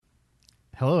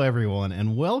Hello, everyone,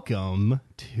 and welcome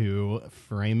to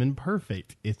Frame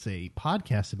Imperfect. It's a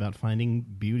podcast about finding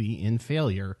beauty in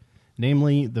failure,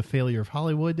 namely the failure of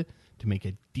Hollywood to make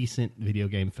a decent video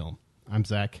game film. I'm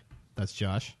Zach. That's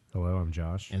Josh. Hello, I'm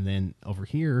Josh. And then over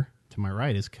here to my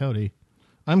right is Cody.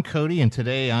 I'm Cody, and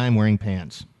today I'm wearing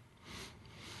pants.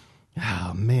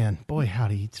 Oh, man. Boy,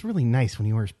 howdy. It's really nice when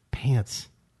he wears pants.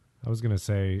 I was going to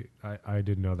say, I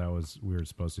didn't know we were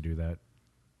supposed to do that.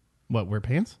 What, wear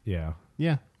pants? Yeah.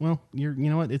 Yeah. Well, you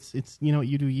know what? It's you know what,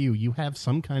 you do you. You have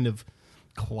some kind of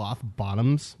cloth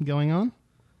bottoms going on.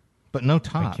 But no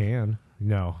top. I can.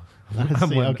 No.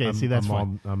 That's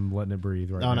fine. I'm letting it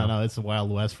breathe right now. No. It's the Wild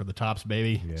West for the tops,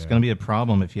 baby. Yeah. It's going to be a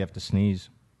problem if you have to sneeze.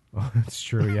 Oh, that's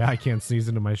true. Yeah, I can't sneeze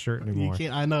into my shirt anymore. You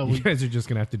can't. I know. You guys are just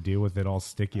going to have to deal with it all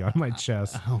sticky on my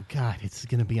chest. Oh, God. It's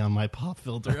going to be on my pop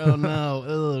filter. Oh, no.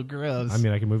 Oh, gross. I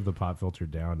mean, I can move the pop filter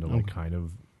down to kind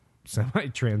of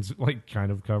semi-trans,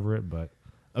 kind of cover it, but...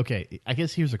 Okay, I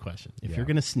guess here's a question. If you're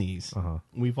going to sneeze,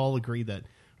 we've all agreed that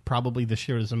probably the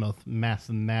shirt is the most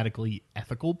mathematically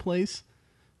ethical place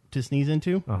to sneeze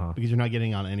into because you're not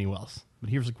getting on anywhere else.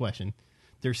 But here's the question.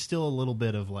 There's still a little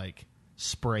bit of,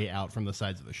 spray out from the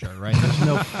sides of the shirt, right?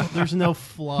 There's no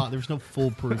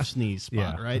foolproof sneeze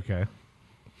spot, right? Okay.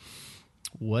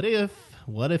 What if,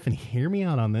 and hear me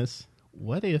out on this,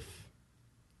 what if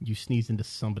you sneeze into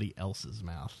somebody else's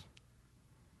mouth?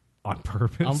 On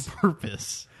purpose? On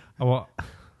purpose. Oh, well,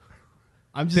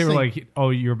 I'm just they were saying, like, "Oh,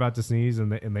 you're about to sneeze,"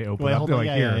 and they open up. They're like,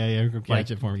 "Here, yeah,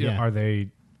 catch it for me." Yeah. Are they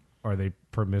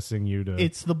permissing you to?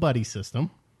 It's the buddy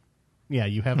system. Yeah,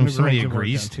 you have somebody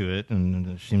agrees to it, and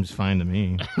it seems fine to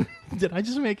me. Did I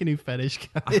just make a new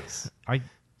fetish, guys?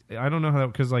 I don't know how,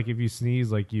 because if you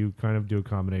sneeze, you kind of do a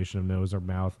combination of nose or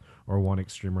mouth or one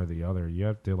extreme or the other. You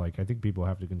have to I think people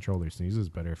have to control their sneezes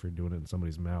better if you're doing it in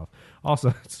somebody's mouth.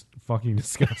 Also, it's fucking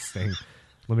disgusting.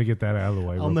 Let me get that out of the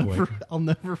way quick. I'll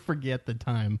never forget the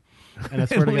time. And I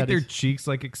swear to God, their cheeks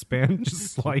expand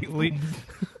just slightly.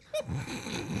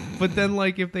 But then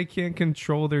if they can't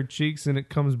control their cheeks and it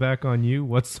comes back on you,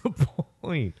 what's the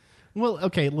point? Well,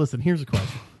 okay, listen, here's a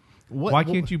question. Why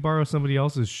can't you borrow somebody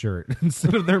else's shirt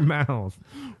instead of their mouth?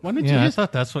 Why don't you I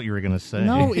thought that's what you were going to say.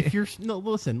 No,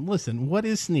 listen. What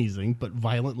is sneezing but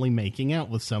violently making out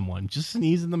with someone? Just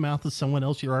sneeze in the mouth of someone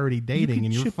else you're already dating,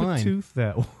 and you're fine. A tooth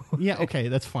that way. Yeah, okay,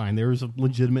 that's fine. There is a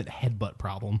legitimate headbutt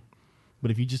problem, but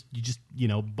if you just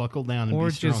buckle down and be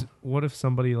strong. What if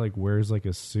somebody wears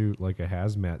a suit, a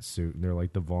hazmat suit, and they're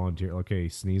the volunteer? Okay,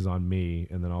 sneeze on me,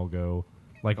 and then I'll go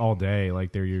all day.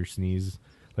 They're your sneeze.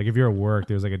 If you're at work,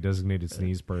 there's a designated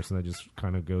sneeze person that just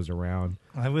kind of goes around.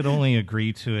 I would only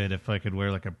agree to it if I could wear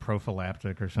a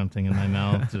prophylactic or something in my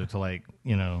mouth to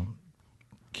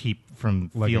keep from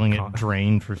feeling it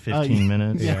drain for 15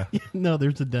 minutes. Yeah. No,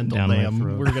 there's a dental dam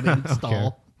we're going to install.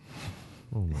 Okay.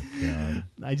 Oh my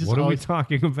God! What are we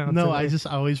talking about? No, today?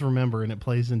 I always remember, and it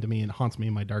plays into me and haunts me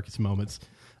in my darkest moments.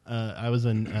 I was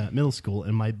in middle school,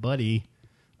 and my buddy.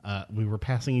 We were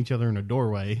passing each other in a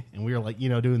doorway, and we were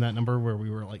doing that number where we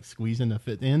were squeezing to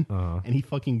fit in, and he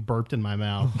fucking burped in my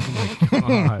mouth.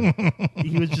 God.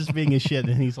 He was just being a shit,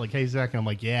 and he's like, "Hey Zach," and I'm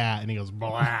like, "Yeah," and he goes,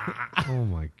 "Blah." Oh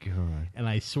my God! And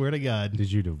I swear to God,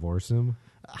 did you divorce him?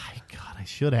 God, I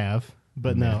should have,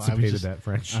 but no, I was just that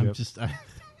friendship.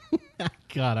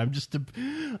 God, I'm just a.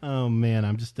 Oh man,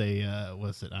 I'm just a.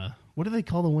 What's it? What do they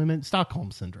call the women? Stockholm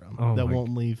syndrome that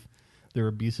won't leave their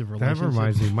abusive relationship. That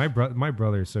reminds me, my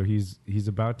brother. So he's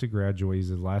about to graduate. He's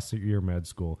in last year of med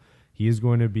school. He is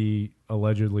going to be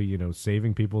allegedly,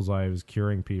 saving people's lives,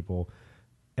 curing people.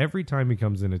 Every time he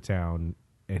comes into town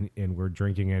and we're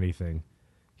drinking anything,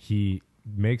 he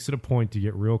makes it a point to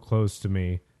get real close to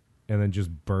me and then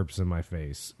just burps in my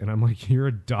face. And I'm like, you're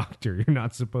a doctor. You're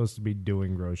not supposed to be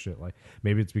doing gross shit.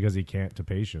 Maybe it's because he can't to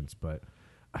patients, but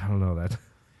I don't know. That's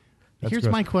Here's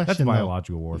gross. my question. That's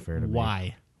biological warfare to me.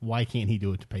 Why? Why can't he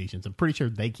do it to patients? I'm pretty sure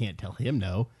they can't tell him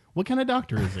no. What kind of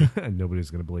doctor is he?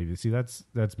 Nobody's going to believe you. See, that's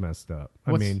messed up.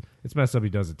 I mean, it's messed up he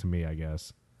does it to me, I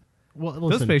guess. Well, listen,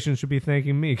 those patients should be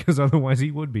thanking me because otherwise he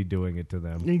would be doing it to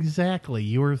them. Exactly.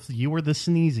 You were the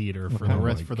sneeze eater for the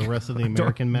rest of the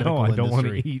American medical industry. No, I don't want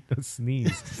to eat a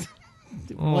sneeze.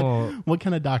 What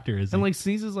kind of doctor is he? And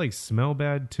sneezes somell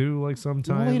bad too, sometimes.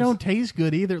 Well, they don't taste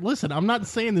good either. Listen, I'm not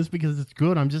saying this because it's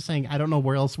good. I'm just saying I don't know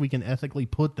where else we can ethically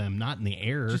put them. Not in the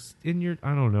air. Just in your,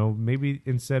 I don't know, maybe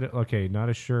instead of, not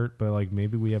a shirt, but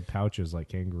maybe we have pouches like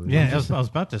kangaroos. Yeah, I was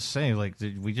about to say,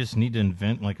 we just need to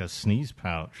invent a sneeze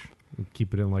pouch.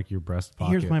 Keep it in your breast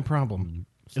pocket. Here's my problem.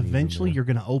 Eventually you're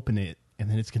going to open it and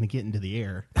then it's going to get into the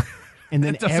air. And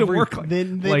then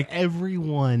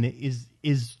everyone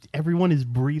everyone is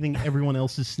breathing everyone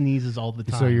else's sneezes all the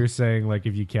time. So you're saying like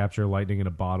if you capture lightning in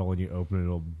a bottle and you open it,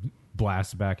 it'll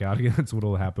blast back out again? That's what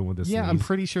will happen with this. Yeah, I'm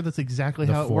pretty sure that's exactly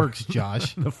how it works,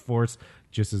 Josh. The force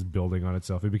just is building on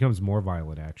itself. It becomes more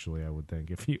violent, actually, I would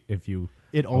think. If you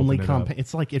it only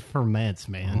it's like it ferments,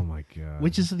 man. Oh my god!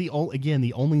 Which is the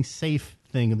only safe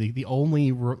thing, the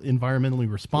only environmentally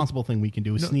responsible thing we can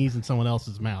do is sneeze in someone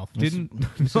else's mouth. This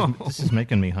is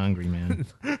making me hungry, man.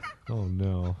 Oh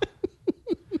no.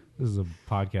 This is a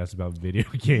podcast about video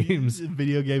games.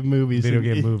 Video game movies.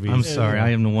 I'm sorry. I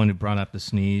am the one who brought up the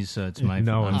sneeze, so it's my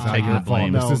fault. I'm taking the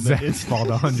blame. This is Zach's fault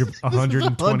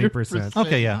 120%.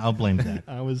 Okay, yeah, I'll blame that.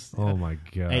 Oh, my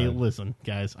God. Hey, listen,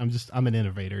 guys. I'm an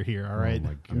innovator here, all right? Oh,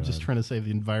 my God. I'm just trying to save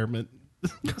the environment.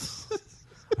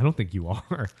 I don't think you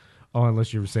are. Oh,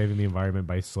 unless you're saving the environment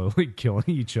by slowly killing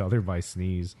each other by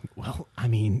sneeze. Well, I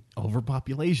mean,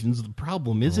 overpopulation's the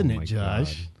problem, isn't it,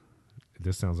 Josh? God.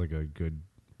 This sounds like a good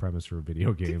premise for a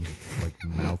video game, like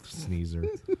mouth sneezer.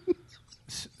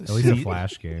 At least a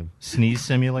Flash game. Sneeze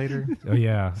Simulator? Oh,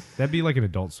 yeah. That'd be like an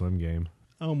Adult Swim game.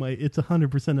 Oh, my. It's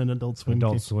 100% an Adult Swim game.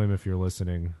 Adult Swim, if you're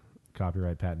listening.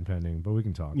 Copyright patent pending, but we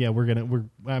can talk. Yeah, I'm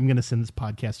going to send this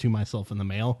podcast to myself in the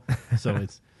mail. So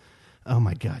it's, oh,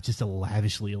 my God, just a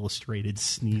lavishly illustrated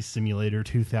Sneeze Simulator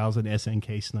 2000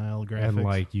 SNK style graphics. And,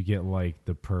 like, you get, like,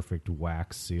 the perfect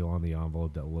wax seal on the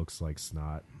envelope that looks like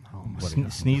snot. Oh my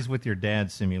Sneeze with your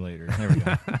dad simulator. There we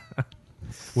go.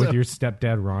 With your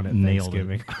stepdad Ron at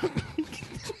Thanksgiving.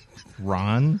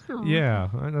 Ron? Yeah,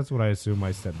 that's what I assume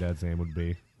my stepdad's name would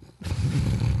be.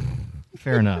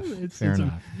 Fair enough. Fair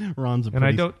enough. Ron's a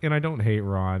I don't hate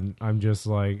Ron. I'm just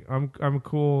like I'm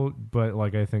cool, but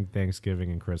like I think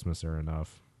Thanksgiving and Christmas are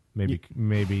enough. Maybe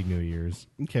New Year's.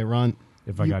 Okay, Ron.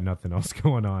 If I got nothing else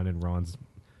going on and Ron's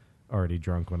already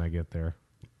drunk when I get there.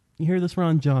 You hear this,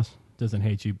 Ron? Josh doesn't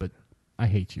hate you, but I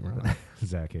hate you, Ron.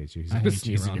 Zach hates you. He's going to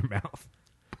sneeze in your mouth.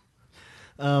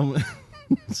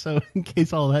 So, in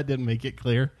case all that didn't make it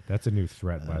clear, that's a new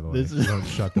threat, by the way. Don't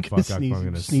shut the fuck up. I'm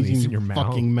going to sneeze in your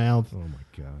fucking mouth. Oh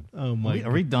my god. Oh my.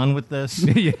 Are we done with this?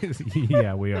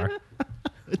 Yeah, we are.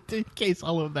 In case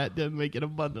all of that didn't make it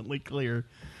abundantly clear,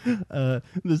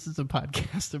 this is a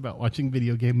podcast about watching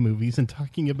video game movies and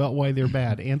talking about why they're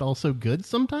bad and also good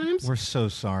sometimes. We're so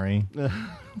sorry.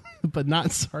 But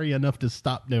not sorry enough to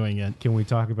stop doing it. Can we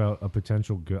talk about a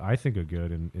potential good, I think a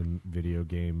good in video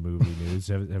game movie news?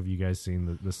 Have you guys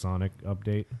seen the Sonic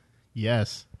update?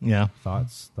 Yes. Yeah.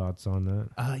 Thoughts on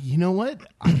that? You know what?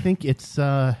 I think it's...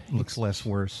 looks less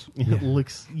worse. It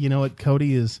looks... You know what?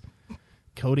 Cody is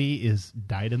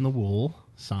dyed-in-the-wool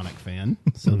Sonic fan,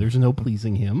 so there's no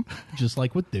pleasing him. Just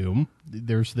like with Doom.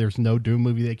 There's no Doom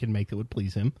movie they can make that would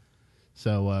please him.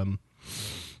 So...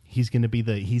 He's gonna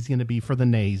be for the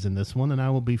nays in this one, and I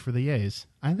will be for the yays.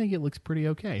 I think it looks pretty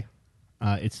okay.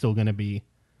 It's still gonna be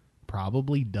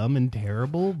probably dumb and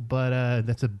terrible, but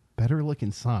that's a better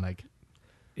looking Sonic.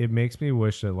 It makes me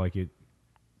wish that like it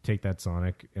take that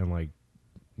Sonic and like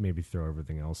maybe throw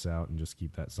everything else out and just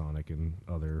keep that Sonic and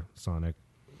other Sonic.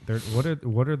 Do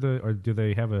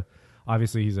they have a?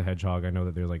 Obviously, he's a hedgehog. I know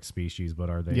that they're like species, but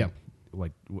are they? Yeah.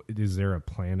 Like, is there a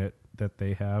planet that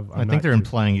they have? I think they're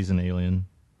implying he's an alien.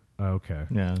 Okay.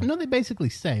 Yeah. No, they basically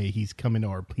say he's come to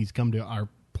our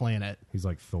planet. He's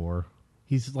like Thor.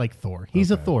 He's like Thor. He's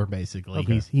a Thor, basically.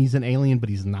 Okay. He's an alien, but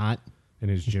he's not.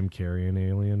 And is Jim Carrey an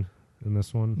alien in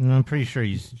this one? No, I'm pretty sure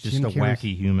he's just a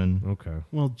wacky human. Okay.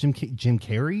 Well, Jim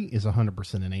Carrey is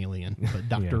 100% an alien, but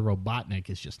Dr. Robotnik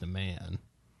is just a man.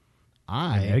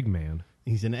 An Eggman.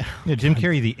 He's an... Yeah, Jim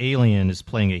Carrey, the alien, is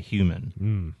playing a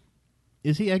human.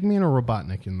 Is he Eggman or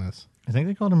Robotnik in this? I think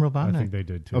they called him Robotnik. I think they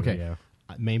did, too. Okay. Yeah.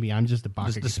 Maybe I'm just a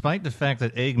box. Despite the fact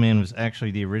that Eggman was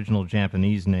actually the original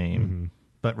Japanese name,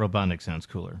 but Robotnik sounds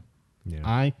cooler.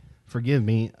 Yeah. Forgive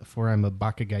me, for I'm a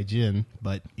Bakagaijin,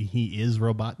 but he is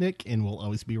Robotnik and will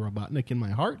always be Robotnik in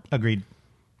my heart. Agreed.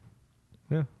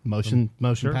 Yeah. Motion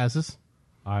sure. passes.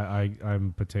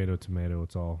 I'm potato, tomato.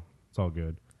 It's all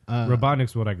good.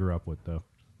 Robotnik's what I grew up with, though.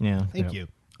 Yeah. Thank you.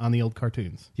 On the old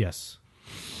cartoons. Yes.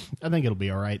 I think it'll be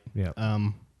all right. Yeah.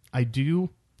 I do...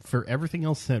 For everything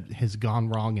else that has gone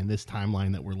wrong in this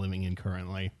timeline that we're living in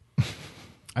currently,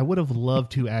 I would have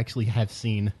loved to actually have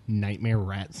seen Nightmare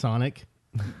Rat Sonic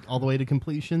all the way to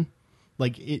completion.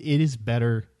 Like, it is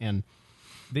better, and...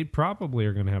 They probably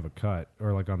are going to have a cut,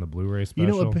 or like on the Blu-ray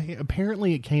special. You know,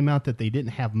 apparently it came out that they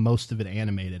didn't have most of it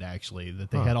animated, actually. That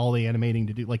they had all the animating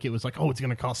to do. Like, it was like, oh, it's going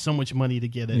to cost so much money to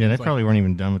get it. Yeah, they like, probably weren't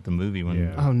even done with the movie when...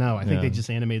 Yeah. Oh, no, I think they just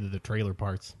animated the trailer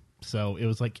parts. So it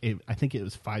was like, I think it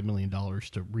was $5 million to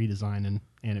redesign and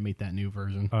animate that new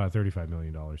version. $35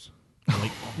 million.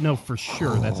 Like, no, for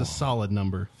sure. That's a solid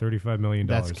number. $35 million.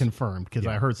 That's confirmed, because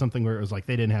I heard something where it was like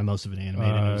they didn't have most of it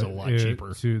animated. And it was a lot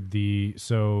cheaper. The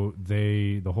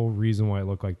whole reason why it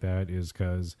looked like that is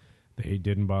because they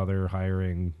didn't bother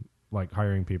hiring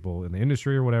people in the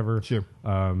industry or whatever. Sure.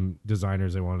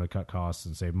 Designers, they wanted to cut costs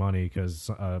and save money because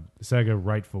Sega,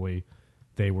 rightfully,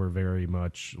 they were very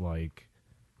much like,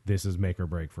 this is make or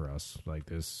break for us. Like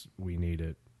this, we need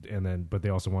it. And then, but they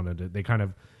also wanted to, they kind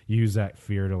of use that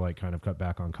fear to like kind of cut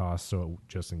back on costs. So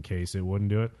just in case it wouldn't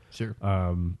do it. Sure.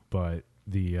 But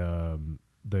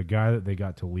the guy that they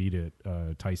got to lead it,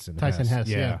 Tyson Hess.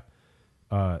 Yeah.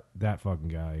 That fucking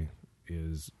guy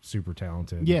is super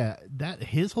talented. Yeah.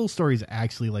 His whole story is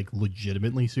actually like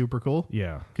legitimately super cool.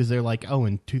 Yeah. Because they're like, oh,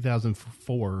 in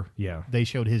 2004, they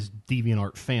showed his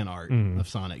DeviantArt fan art of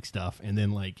Sonic stuff. And then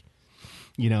like,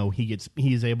 you know,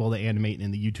 he's able to animate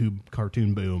in the YouTube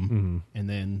cartoon boom, and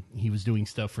then he was doing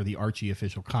stuff for the Archie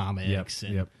official comics,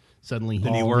 and suddenly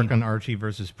did he work on Archie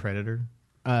versus Predator?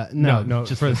 No,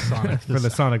 just for the Sonic. For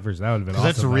the Sonic version, that would have been awesome.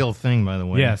 That's a real thing, by the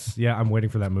way. Yes, yeah, I'm waiting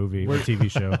for that movie or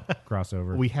TV show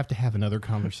crossover. We have to have another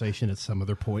conversation at some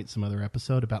other point, some other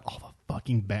episode about all the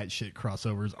fucking batshit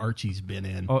crossovers Archie's been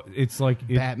in. Oh, it's like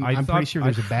I'm pretty sure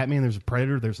there's a Batman, there's a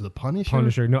Predator, there's the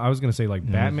Punisher. No, I was going to say like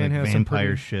Batman like has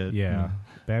vampire some pretty, shit. Yeah,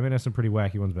 Batman has some pretty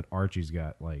wacky ones, but Archie's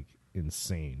got like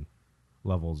insane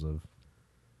levels of.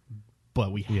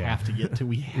 But we have to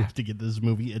get this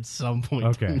movie at some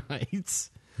point tonight.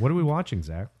 What are we watching,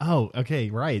 Zach? Oh, okay,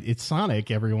 right. It's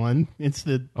Sonic, everyone. It's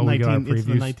the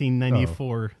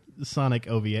 1994 Sonic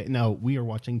OVA. No, we are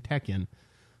watching Tekken,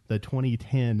 the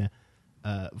 2010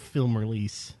 film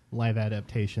release live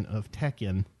adaptation of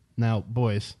Tekken. Now,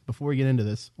 boys, before we get into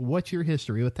this, what's your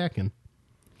history with Tekken?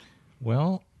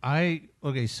 Well,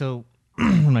 so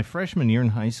my freshman year in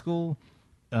high school,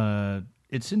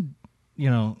 it's in,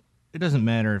 it doesn't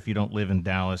matter if you don't live in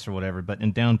Dallas or whatever, but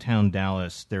in downtown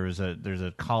Dallas, there's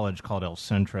a college called El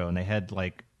Centro, and they had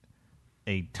like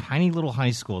a tiny little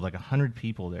high school, like 100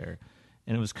 people there,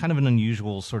 and it was kind of an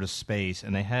unusual sort of space,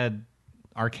 and they had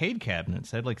arcade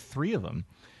cabinets. They had like 3 of them,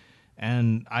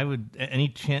 and I would, any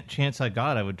chance I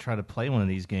got, I would try to play one of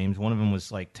these games. One of them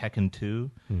was like Tekken 2,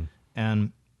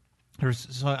 and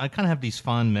so I kind of have these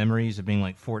fond memories of being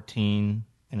like 14,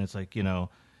 and it's like,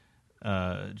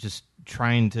 just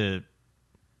trying to,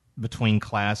 between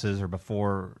classes or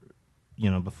before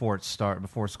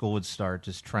school would start,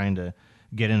 just trying to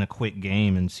get in a quick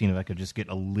game and seeing if I could just get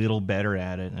a little better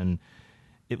at it. And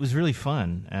it was really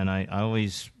fun. And I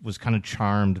always was kind of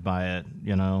charmed by it,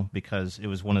 because it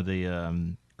was one of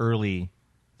the early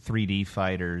 3D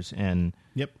fighters, and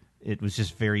it was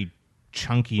just very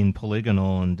chunky and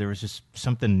polygonal, and there was just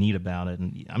something neat about it.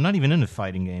 And I'm not even into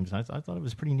fighting games. I thought it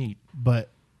was pretty neat.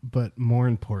 But more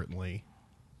importantly,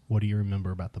 what do you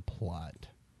remember about the plot?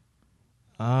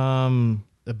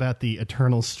 About the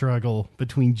eternal struggle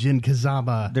between Jin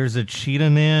Kazama. There's a cheetah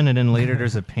man, and then later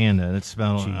there's a panda. It's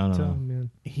about, I don't know.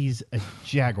 Man. He's a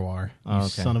jaguar. You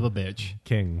son of a bitch.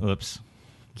 King. Oops.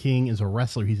 King is a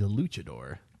wrestler. He's a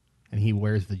luchador, and he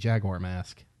wears the jaguar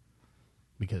mask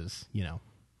because,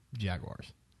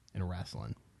 jaguars and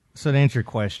wrestling. So to answer your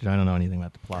question, I don't know anything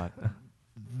about the plot.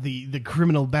 The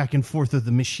criminal back and forth of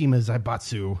the Mishima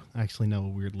Zaibatsu. I actually know a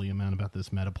weirdly amount about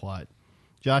this meta plot.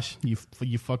 Josh, you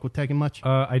fuck with Tekken much?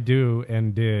 I do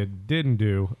and didn't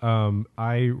do.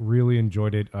 I really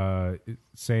enjoyed it. A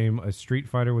Street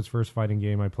Fighter was first fighting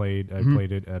game I played. I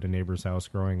played it at a neighbor's house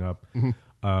growing up.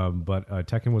 But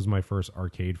Tekken was my first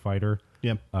arcade fighter.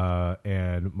 Yeah.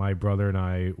 And my brother and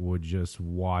I would just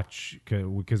watch,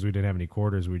 because we didn't have any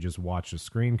quarters, we just watched the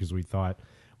screen because we thought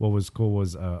what was cool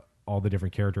was all the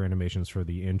different character animations for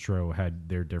the intro had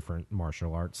their different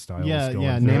martial arts styles.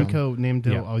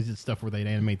 Namco always did stuff where they'd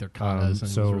animate their katas,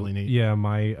 and it was really neat. Yeah,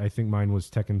 I think mine was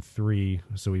Tekken 3,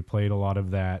 so we played a lot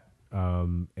of that.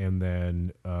 And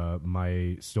then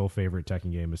my still favorite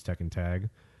Tekken game is Tekken Tag.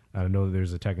 I know that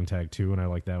there's a Tekken Tag 2, and I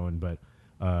like that one, but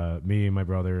me and my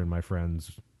brother and my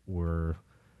friends were...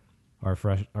 Our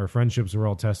friendships were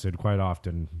all tested quite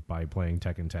often by playing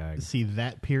Tekken Tag. See,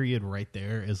 that period right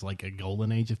there is like a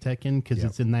golden age of Tekken, because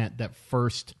it's in that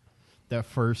first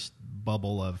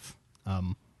bubble of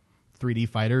 3D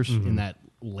fighters in that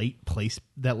late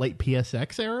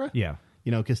PSX era. Yeah.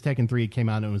 Because Tekken 3 came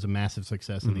out and it was a massive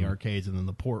success in the arcades, and then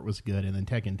the port was good, and then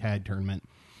Tekken Tag Tournament.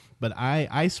 But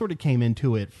I sort of came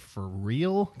into it for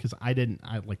real, because I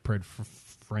like played for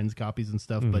friends' copies and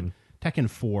stuff, but Tekken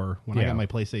 4, when I got my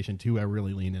PlayStation 2, I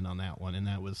really leaned in on that one, and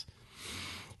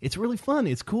it's really fun,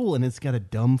 it's cool, and it's got a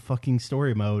dumb fucking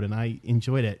story mode, and I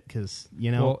enjoyed it, because,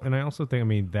 Well, and I also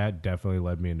think, that definitely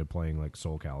led me into playing, like,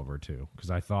 Soul Calibur 2, because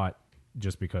I thought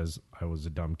just because I was a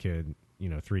dumb kid,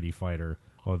 3D fighter.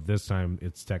 Well, this time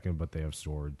it's Tekken, but they have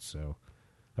swords, so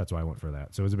that's why I went for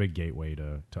that. So it was a big gateway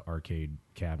to arcade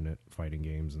cabinet fighting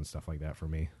games and stuff like that for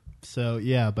me. So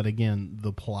yeah, but again,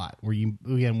 the plot. We're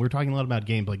talking a lot about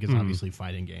gameplay because obviously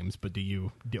fighting games. But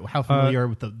how familiar are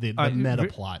with the meta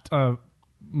plot?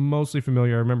 Mostly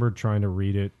familiar. I remember trying to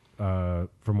read it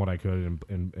from what I could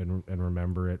and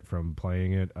remember it from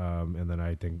playing it. And then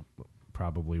I think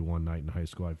probably one night in high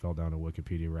school I fell down a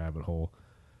Wikipedia rabbit hole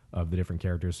of the different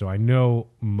characters. So I know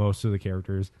most of the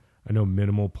characters. I know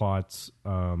minimal plots.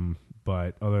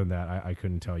 But other than that, I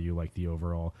couldn't tell you like the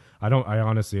overall. I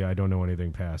honestly don't know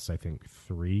anything past I think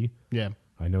 3. Yeah.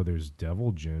 I know there's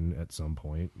Devil Jin at some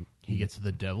point. He gets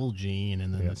the Devil Gene,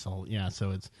 and then it's all so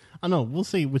it's I don't know. We'll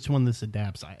see which one this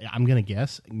adapts. I'm gonna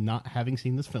guess, not having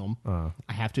seen this film,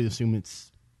 I have to assume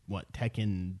it's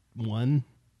Tekken 1.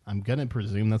 I'm gonna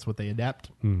presume that's what they adapt.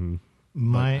 Mm-hmm.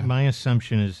 My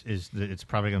assumption is that it's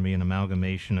probably gonna be an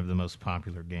amalgamation of the most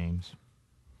popular games.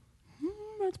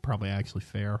 That's probably actually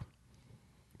fair.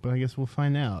 But I guess we'll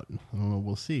find out. I don't know.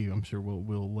 We'll see. I'm sure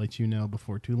we'll let you know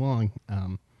before too long.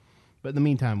 But in the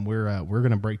meantime, we're going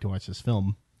to break to watch this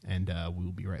film, and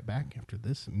we'll be right back after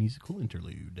this musical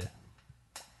interlude.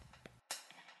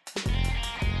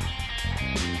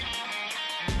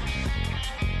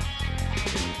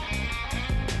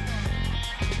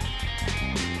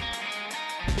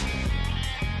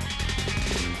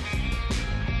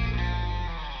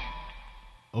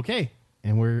 Okay,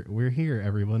 and we're here,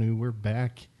 everyone. We're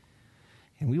back,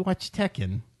 and we watched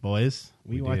Tekken, boys.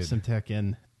 We watched some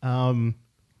Tekken.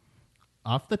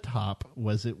 Off the top,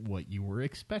 was it what you were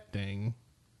expecting?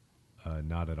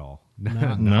 Not at all.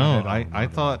 No, I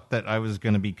thought that I was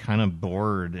going to be kind of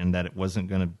bored and that it wasn't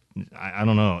going to... I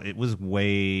don't know. It was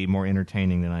way more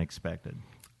entertaining than I expected.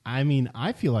 I mean,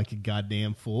 I feel like a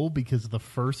goddamn fool because the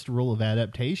first rule of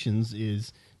adaptations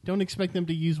is don't expect them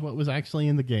to use what was actually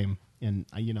in the game. And,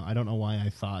 I don't know why I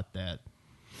thought that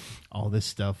all this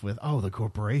stuff with, the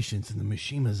corporations and the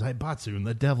Mishima Zaibatsu and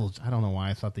the devils. I don't know why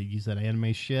I thought they'd use that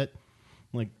anime shit.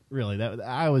 Like, really,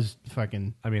 I was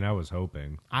fucking... I mean, I was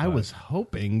hoping. I was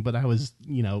hoping, but I was,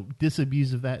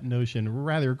 disabused of that notion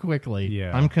rather quickly.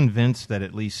 Yeah. I'm convinced that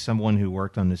at least someone who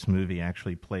worked on this movie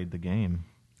actually played the game.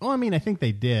 Well, I mean, I think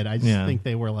they did. I just think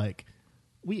they were like,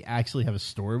 we actually have a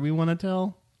story we want to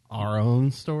tell. Our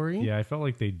own story. Yeah, I felt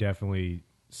like they definitely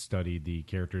studied the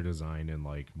character design and,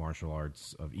 like, martial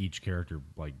arts of each character,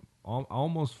 like,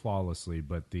 almost flawlessly,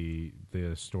 but the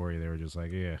story, they were just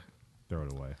like, throw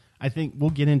it away. I think we'll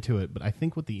get into it, but I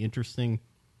think what the interesting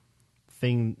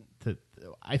thing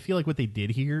I feel like what they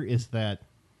did here is that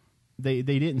they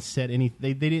didn't set any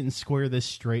they didn't square this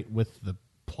straight with the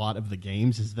plot of the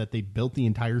games. Is that they built the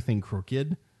entire thing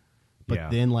crooked, but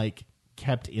then like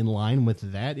kept in line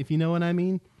with that. If you know what I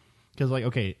mean, because like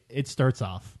it starts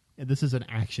off. This is an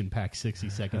action-packed 60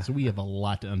 seconds, so we have a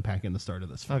lot to unpack in the start of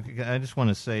this film. Okay, I just want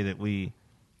to say that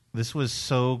this was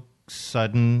so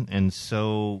sudden and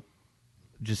so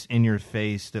just in your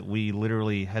face that we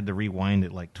literally had to rewind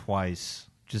it like twice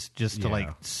just to like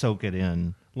soak it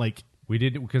in. Like we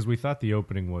did because we thought the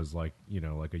opening was like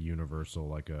like a Universal,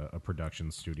 like a production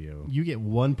studio. You get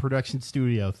one production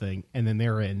studio thing, and then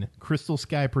they're in Crystal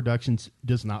Sky Productions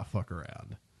does not fuck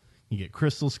around. You get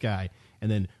Crystal Sky, and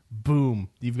then boom,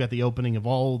 you've got the opening of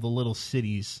all the little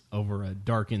cities over a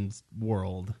darkened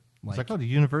world. It's like, did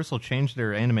Universal change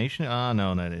their animation?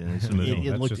 No, it's a movie.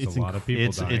 It's a lot of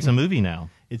people dying. It's a movie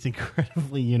now. It's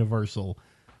incredibly Universal.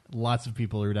 Lots of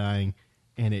people are dying,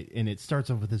 and it starts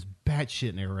off with this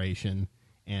batshit narration.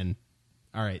 And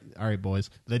all right, boys,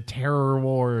 the Terror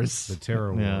Wars. The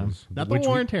Terror Wars, not the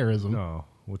war on terrorism. No,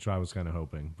 which I was kind of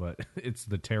hoping, but it's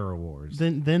the Terror Wars.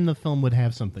 Then the film would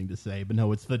have something to say, but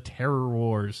no, it's the Terror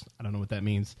Wars. I don't know what that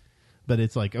means, but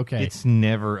it's like it's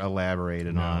never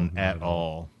elaborated on at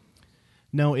all.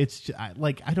 No, it's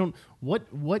like I don't.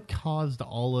 What caused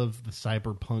all of the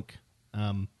cyberpunk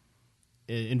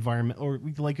environment, or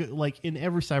like in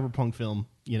every cyberpunk film,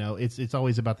 it's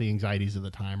always about the anxieties of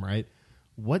the time, right?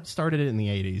 What started it in the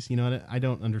 80s? I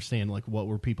don't understand. Like, what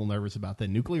were people nervous about? The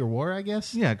nuclear war, I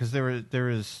guess. Yeah, because there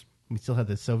was. We still had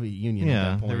the Soviet Union. Yeah, at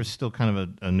that point. There was still kind of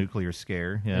a nuclear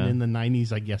scare. Yeah, and in the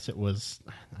 90s, I guess it was.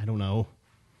 I don't know.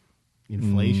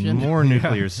 Inflation, more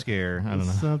nuclear scare. I don't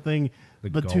know something. The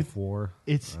Gulf War.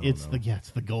 It's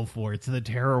the Gulf War. It's the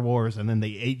Terror Wars, and then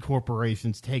the 8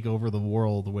 corporations take over the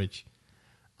world, which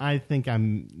I think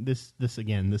this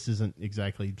isn't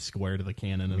exactly square to the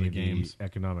canon of the games.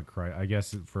 Economic crisis. I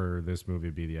guess for this movie,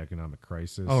 it'd be the economic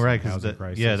crisis. Oh, right, because that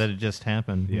had just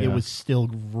happened. Yeah. It was still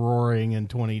roaring in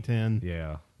 2010.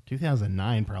 Yeah.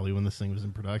 2009 probably when this thing was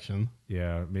in production.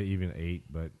 Yeah, maybe even 8,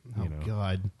 but you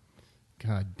know.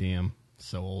 God damn,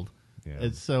 so old. Yeah.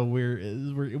 And so we're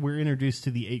introduced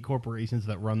to the 8 corporations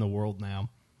that run the world now.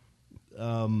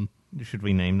 Should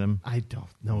we name them? I don't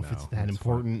know if it's that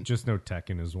important. Fine. Just know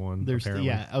Tekken is one.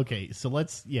 Apparently. Okay. So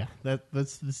that's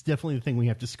definitely the thing we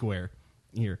have to square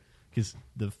here, because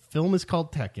the film is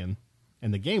called Tekken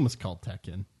and the game was called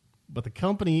Tekken, but the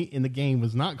company in the game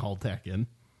was not called Tekken.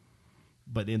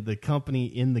 But in the company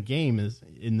in the game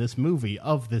in this movie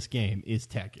of this game is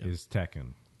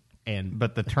Tekken.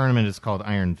 But the tournament is called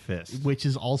Iron Fist, which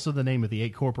is also the name of the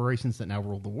 8 corporations that now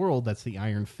rule the world. That's the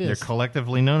Iron Fist. They're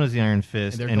collectively known as the Iron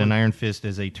Fist, and an Iron Fist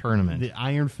is a tournament. The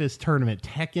Iron Fist tournament.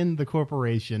 Tekken, the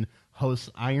corporation, hosts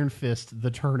Iron Fist,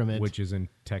 the tournament, which is in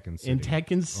Tekken City. In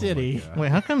Tekken City.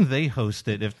 Wait, how come they host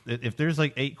it? If there's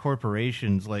like 8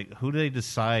 corporations, like who do they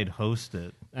decide host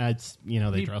it? It's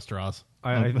they draw straws.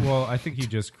 I think he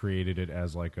just created it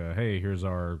as like a hey, here's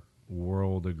our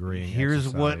world agreeing. Here's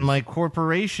exercise. What my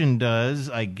corporation does,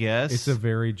 I guess. It's a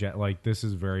very this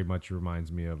is very much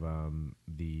reminds me of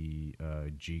the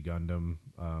G Gundam.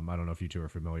 I don't know if you two are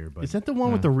familiar, but is that the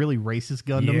one with the really racist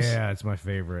Gundams? Yeah, it's my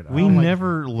favorite. We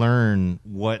never learn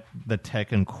what the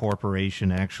Tekken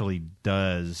Corporation actually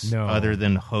does, other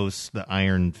than hosts the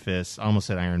Iron Fist. I almost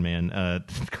said Iron Man.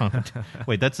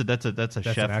 Wait, that's a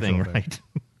chef thing, right?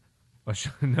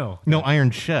 No,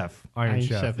 Iron Chef. Iron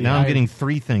Chef. Now I'm getting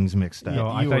 3 things mixed up. No,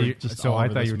 I thought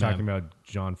you were talking about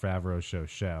Jon Favreau's show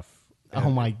Chef. Oh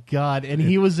my God! And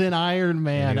he was in Iron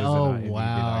Man.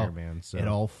 Wow! Iron Man, so. It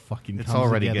all fucking. It's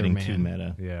already together, getting man. too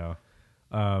meta. Yeah,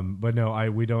 but no,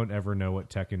 we don't ever know what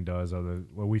Tekken does.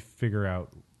 We figure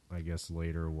out, I guess,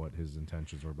 later what his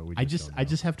intentions were. But I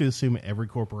just have to assume every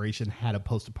corporation had a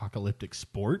post-apocalyptic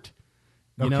sport.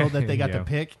 That they got to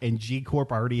pick, and G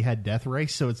Corp already had Death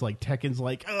Race, so it's like Tekken's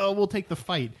like, oh, we'll take the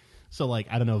fight. So like,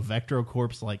 I don't know, Vectro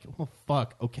Corp's like, well,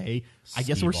 fuck, okay, I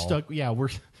guess we're stuck. Yeah, we're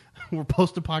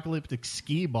post-apocalyptic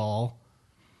skee ball.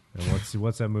 And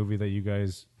what's that movie that you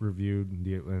guys reviewed?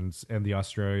 And the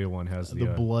Australia one has the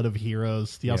Blood of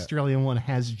Heroes. The Australian one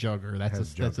has Jugger.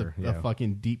 That's a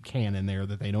fucking deep canon there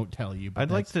that they don't tell you. But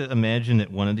I'd like to imagine that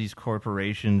one of these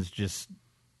corporations just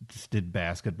did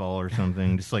basketball or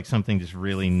something, just like something just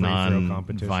really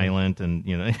non-violent, and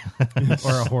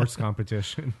or a horse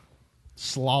competition,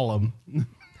 slalom.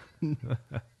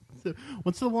 So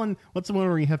what's the one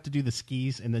where you have to do the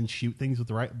skis and then shoot things with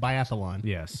the biathlon?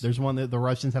 Yes, there's one that the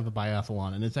Russians have a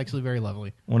biathlon, and it's actually very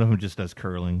lovely. One of them just does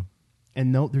curling.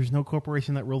 And there's no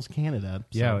corporation that rules Canada.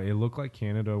 So. Yeah, it looked like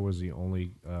Canada was the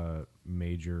only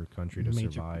major country to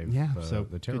survive. Yeah,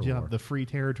 the terror good job. war. The free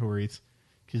territories.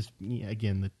 Because,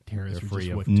 again, the terrorists are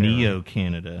just with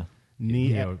Neo-Canada.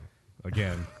 Again,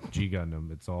 G Gundam.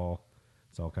 It's all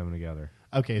coming together.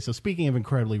 Okay, so speaking of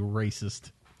incredibly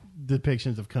racist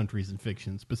depictions of countries and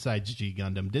fictions, besides G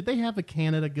Gundam, did they have a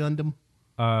Canada Gundam?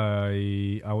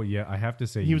 I have to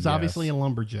say he was obviously a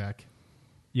lumberjack.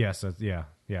 Yes, yeah.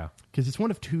 Because it's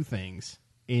one of 2 things.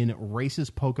 In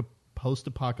racist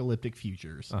post-apocalyptic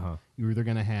futures, you're either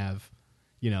going to have,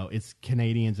 it's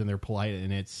Canadians and they're polite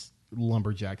and it's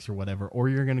lumberjacks or whatever, or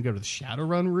you're going to go to the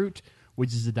Shadowrun route,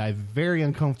 which is to dive very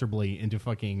uncomfortably into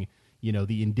fucking,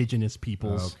 the indigenous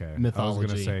people's mythology.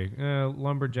 I was going to say,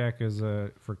 lumberjack is,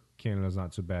 for Canada, is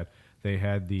not so bad. They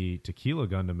had the Tequila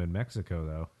Gundam in Mexico,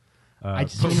 though.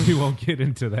 We won't get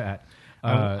into that.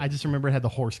 I just remember it had the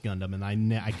horse Gundam, and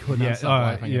I could not stop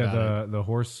laughing about it. The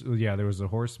horse. Yeah, there was a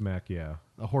horse mech. Yeah,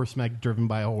 a horse mech driven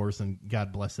by a horse, and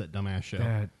God bless that dumbass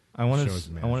show. I wanted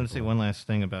to say one last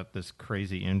thing about this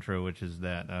crazy intro, which is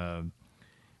that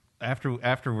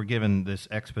after we're given this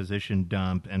exposition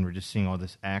dump and we're just seeing all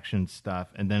this action stuff,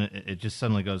 and then it just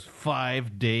suddenly goes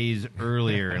 5 days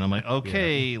earlier, and I'm like,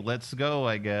 okay, let's go,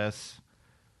 I guess.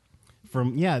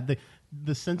 The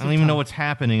sense I don't even know what's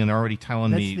happening, and they're already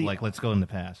telling me let's go in the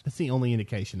past. That's the only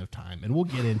indication of time, and we'll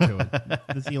get into it.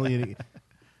 That's the only.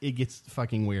 It gets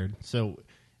fucking weird. So.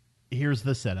 Here's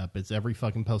the setup. It's every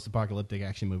fucking post-apocalyptic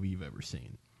action movie you've ever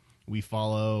seen. We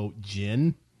follow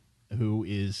Jin, who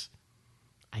is...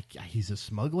 he's a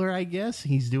smuggler, I guess.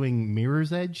 He's doing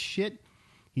Mirror's Edge shit.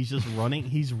 He's just running...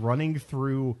 He's running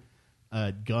through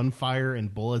gunfire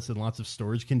and bullets and lots of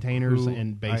storage containers,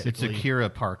 and basically... It's Akira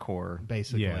parkour.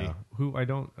 Basically. Yeah. Who I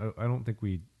don't think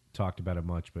we talked about it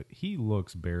much, but he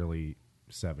looks barely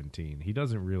 17. He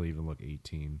doesn't really even look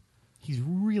 18. He's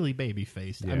really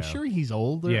baby-faced. Yeah. I'm sure he's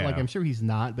older. Yeah. I'm sure he's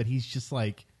not, but he's just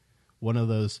like one of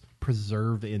those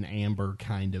preserved in amber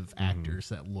kind of actors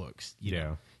that looks, you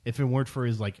know. If it weren't for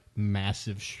his like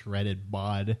massive shredded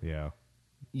bod,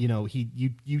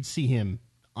 you'd see him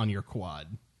on your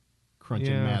quad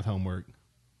crunching math homework.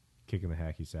 kicking the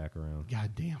hacky sack around.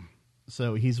 God damn.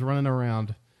 So he's running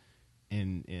around,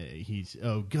 and he's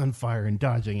gunfire and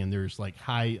dodging, and there's like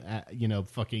high,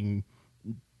 fucking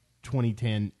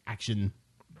 2010 action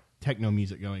techno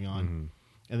music going on. Mm-hmm.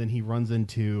 And then he runs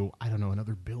into, I don't know,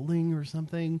 another building or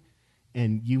something,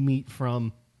 and you meet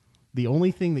from... The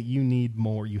only thing that you need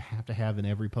more, you have to have in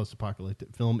every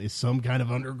post-apocalyptic film, is some kind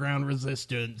of underground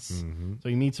resistance. Mm-hmm. So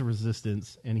he meets a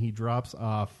resistance, and he drops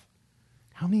off...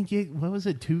 How many gig? What was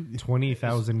it?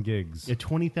 20,000 gigs. A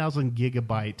 20,000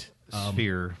 gigabyte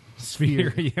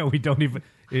sphere. Yeah, we don't even...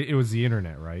 It was the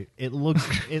internet, right? It looks...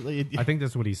 I think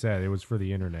that's what he said. It was for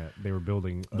the internet. They were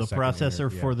building the processor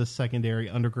for the secondary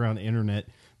underground internet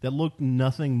that looked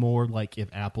nothing more like if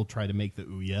Apple tried to make the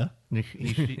Ouya.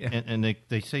 And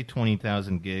they say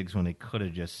 20,000 gigs when they could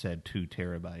have just said 2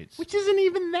 terabytes. Which isn't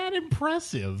even that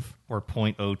impressive. Or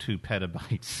 0.02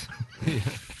 petabytes.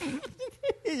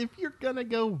 If you're going to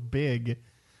go big...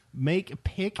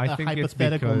 Pick a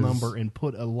hypothetical number and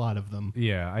put a lot of them.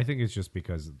 Yeah, I think it's just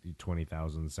because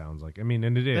 20,000 sounds like... I mean,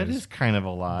 and it is. That is kind of a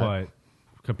lot. But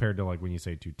compared to like when you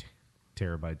say 2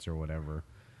 terabytes or whatever,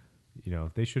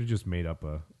 they should have just made up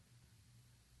a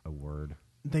word.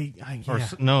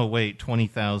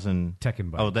 20,000... TEKKEN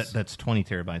bytes. Oh, that's 20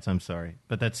 terabytes. I'm sorry.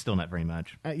 But that's still not very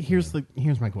much. Here's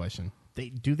my question.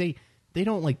 They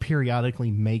don't like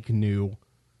periodically make new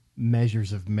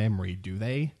measures of memory, do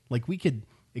they? Like we could...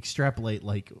 extrapolate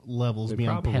like levels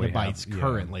beyond petabytes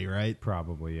currently, right?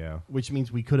 Probably, yeah. Which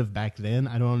means we could have back then.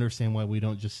 I don't understand why we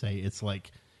don't just say it's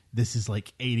like this is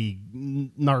like 80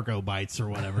 narco bytes or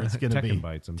whatever. It's going to be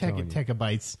bytes.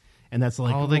 Tekkabytes, and that's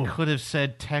like they could have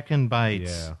said TEKKEN bytes.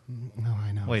 Yeah. No,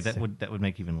 I know. Wait, that would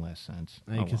make even less sense.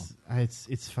 Because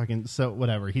it's fucking so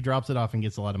whatever. He drops it off and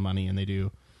gets a lot of money, and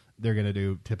they're going to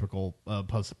do typical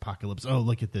post-apocalypse. Oh,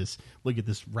 look at this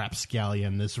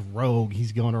rapscallion, this rogue.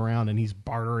 He's going around and he's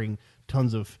bartering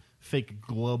tons of fake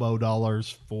Globo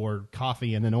dollars for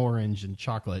coffee and an orange and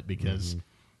chocolate because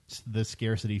it's the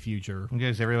scarcity future.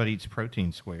 Because everybody eats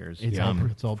protein squares. It's all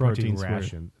protein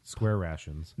square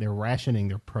rations. They're rationing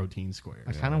their protein squares.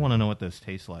 I kind of want to know what those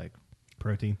taste like.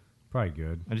 Protein. Probably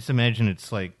good. I just imagine it's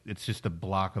just a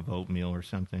block of oatmeal or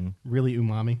something. Really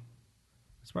umami.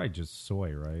 It's probably just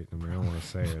soy, right? I mean, I don't want to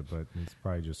say it, but it's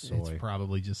probably just soy. It's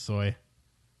probably just soy.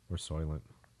 Or Soylent.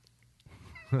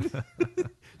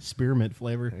 Spearmint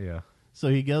flavor. Yeah. So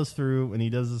he goes through and he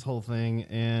does this whole thing,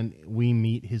 and we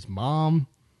meet his mom.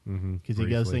 Because he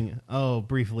goes saying,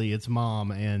 briefly, it's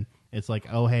Mom. And it's like,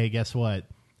 oh, hey, guess what?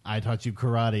 I taught you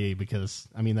karate because,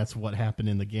 I mean, that's what happened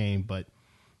in the game, but...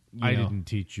 I didn't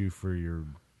teach you for your...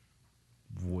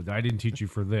 I didn't teach you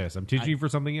for this. I'm teaching you for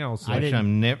something else. Which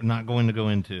I'm not going to go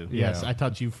into. Yes, I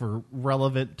taught you for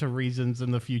relevant to reasons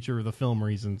in the future of the film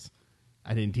reasons.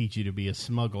 I didn't teach you to be a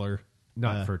smuggler.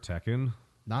 Not for Tekken.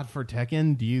 Not for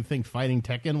Tekken? Do you think fighting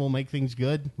Tekken will make things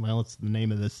good? Well, it's the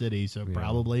name of the city, so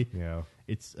probably. Yeah.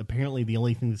 It's apparently the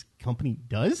only thing this company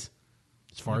does,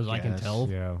 as far as I can tell.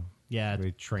 Yeah. Yeah.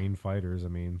 They train fighters, I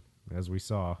mean, as we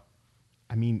saw.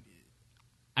 I mean...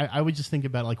 I would just think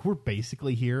about, like, we're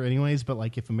basically here anyways, but,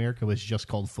 like, if America was just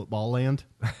called Football Land,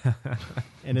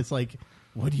 and it's like,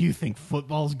 what do you think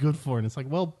football's good for? And it's like,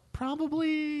 well,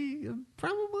 probably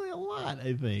a lot,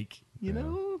 I think, you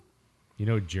know? You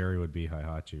know Jerry would be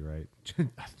Heihachi, right?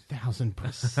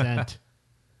 1,000%.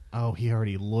 Oh, he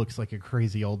already looks like a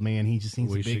crazy old man. He just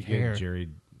needs a big hair. We should get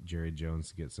Jerry Jones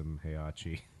to get some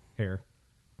Heihachi hair.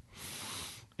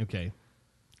 Okay.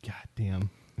 God damn.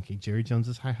 Okay, Jerry Jones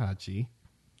is Heihachi.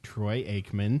 Troy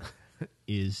Aikman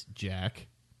is Jack,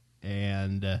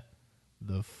 and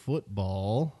the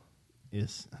football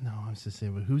is... No, I was just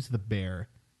saying, who's the bear?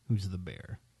 Who's the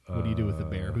bear? What do you do with the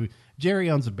bear? Jerry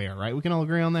owns a bear, right? We can all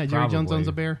agree on that? Jerry Jones owns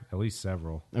a bear? At least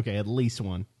several. Okay, at least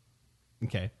one.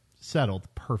 Okay, settled.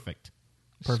 Perfect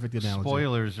analogy.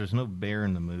 Spoilers, there's no bear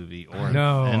in the movie.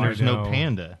 And there's no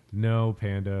panda. No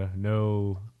panda.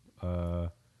 No Mokujin.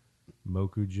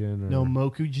 No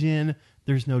Mokujin.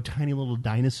 There's no tiny little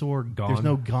dinosaur. Gon. There's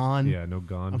no Gon. Yeah, no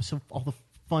Gon. All the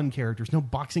fun characters. No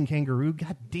boxing kangaroo.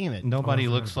 God damn it. Nobody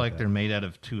looks like they're made out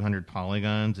of 200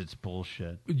 polygons. It's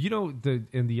bullshit. You know,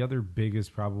 the other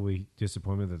biggest probably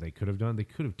disappointment that they could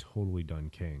have totally done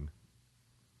King.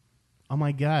 Oh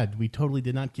my God, we totally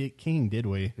did not get King, did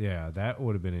we? Yeah, that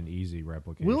would have been an easy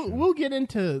replication. We'll get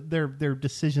into their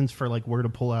decisions for like where to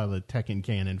pull out of the Tekken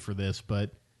canon for this,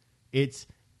 but it's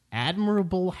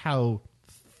admirable how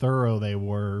thorough they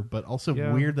were, but also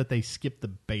weird that they skipped the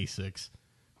basics.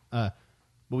 But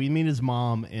we meet his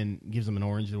mom and gives him an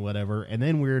orange and whatever, and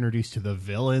then we're introduced to the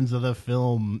villains of the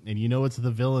film, and you know it's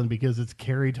the villain because it's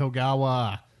Kerry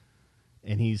Togawa,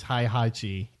 and he's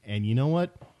Heihachi, and you know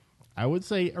what? I would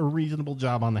say a reasonable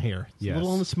job on the hair. It's a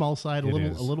little on the small side, a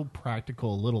little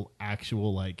practical, a little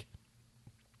actual, like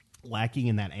lacking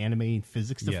in that anime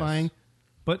physics defying. Yes.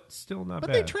 But still not bad.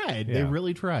 But they tried. Yeah. They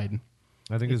really tried.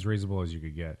 I think as reasonable as you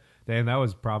could get. And that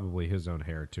was probably his own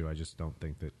hair, too. I just don't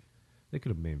think that they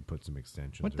could have maybe put some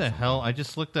extensions. What the hell? I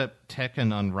just looked up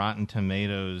Tekken on Rotten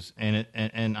Tomatoes, and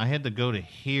and I had to go to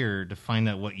here to find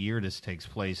out what year this takes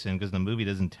place in because the movie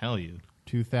doesn't tell you.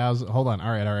 2000. Hold on.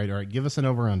 All right. Give us an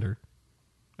over-under.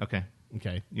 Okay.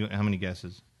 How many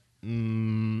guesses?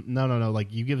 No.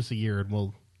 Like, you give us a year, and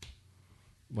we'll...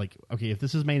 Like, okay, if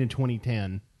this is made in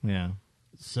 2010... Yeah.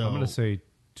 So I'm going to say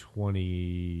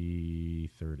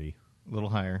 2030. A little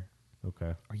higher.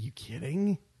 Okay. Are you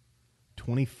kidding?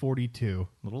 2042.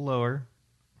 A little lower.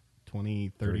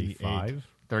 2035.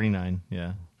 39,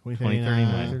 yeah.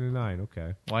 2039.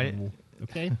 Okay. Why?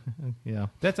 Okay. Yeah.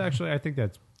 That's actually, I think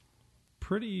that's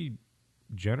pretty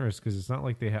generous because it's not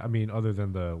like they have, I mean, other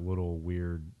than the little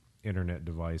weird internet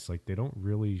device, like they don't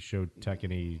really show tech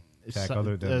any tech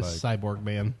other than like Cyborg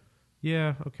Man.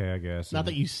 Yeah, okay, I guess. Not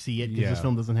that you see it because this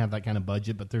film doesn't have that kind of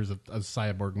budget, but there's a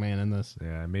Cyborg Man in this.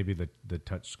 Yeah, maybe the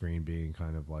touch screen being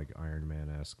kind of like Iron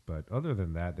Man-esque, but other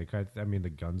than that, they the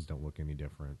guns don't look any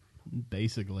different.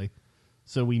 Basically.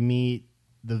 So we meet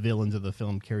the villains of the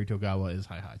film. Kari Togawa is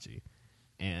Heihachi.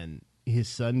 And his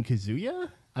son, Kazuya?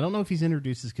 I don't know if he's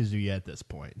introduced as Kazuya at this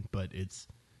point, but it's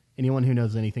anyone who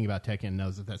knows anything about Tekken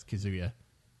knows that that's Kazuya.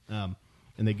 And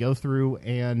they go through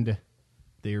and...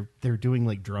 They're doing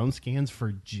like drone scans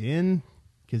for Jin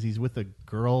because he's with a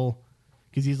girl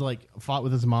because he's like fought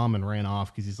with his mom and ran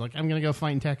off because he's like, I'm gonna go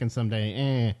fight in Tekken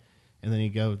someday, and then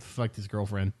he fucked his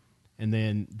girlfriend, and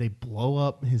then they blow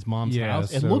up his mom's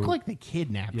house. It looked like they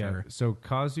kidnapped her. So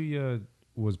Kazuya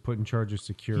was put in charge of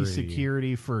security. He's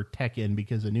security for Tekken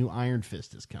because a new Iron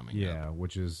Fist is coming. Yeah,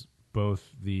 which is both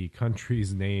the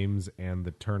country's names and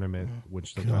the tournament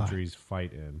which the countries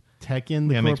fight in. Tekken,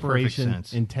 the corporation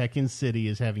in Tekken City,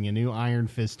 is having a new Iron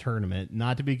Fist tournament,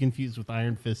 not to be confused with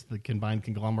Iron Fist, the combined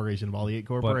conglomeration of all the 8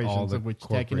 corporations, of which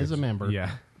Tekken is a member.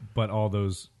 Yeah, but all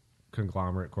those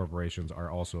conglomerate corporations are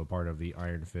also a part of the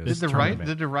Iron Fist tournament.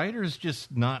 Did the writers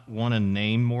just not want to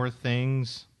name more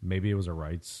things? Maybe it was a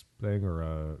rights thing,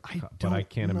 but I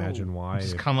can't imagine why.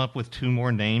 Just come up with 2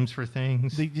 more names for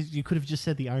things. You could have just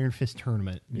said the Iron Fist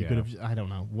tournament. You could have, I don't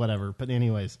know, whatever. But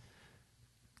anyways,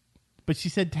 but she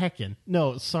said Tekken.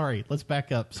 No, sorry, let's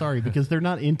back up. Sorry, because they're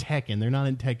not in Tekken. They're not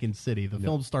in Tekken City. The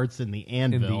film starts in the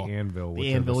Anvil.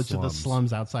 Which are the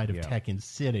slums outside of Tekken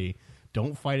City.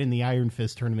 Don't fight in the Iron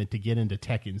Fist tournament to get into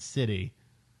Tekken City.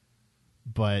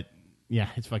 But yeah,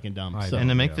 it's fucking dumb. And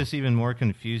to make this even more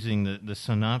confusing, the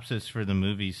synopsis for the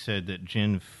movie said that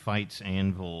Jin fights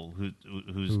Anvil,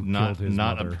 who's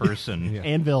not a person.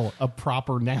 Anvil, a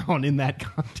proper noun in that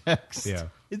context. Yeah,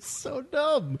 it's so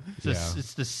dumb.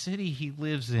 It's the city he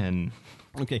lives in.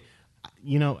 Okay,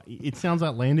 it sounds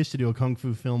outlandish to do a kung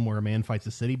fu film where a man fights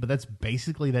a city, but that's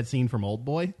basically that scene from Old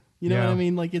Boy. You know what I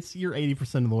mean? Like you're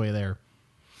 80% of the way there.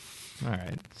 All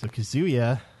right. So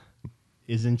Kazuya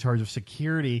is in charge of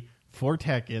security for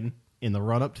Tekken in the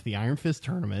run-up to the Iron Fist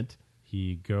tournament.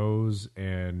 He goes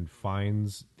and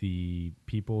finds the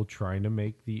people trying to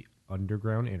make the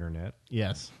underground internet.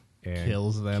 Yes. And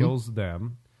kills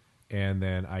them. And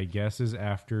then I guess is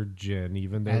after Jin,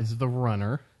 even though... As the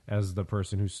runner. As the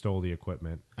person who stole the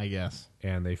equipment. I guess.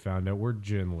 And they found out where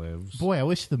Jin lives. Boy, I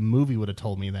wish the movie would have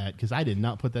told me that, because I did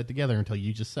not put that together until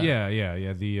you just said it.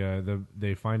 Yeah.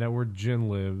 They find out where Jin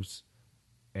lives,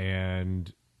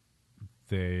 and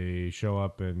they show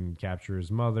up and capture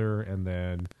his mother, and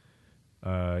then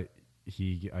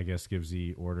he, I guess, gives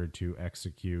the order to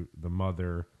execute the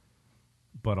mother,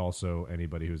 but also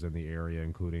anybody who's in the area,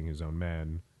 including his own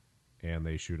men, and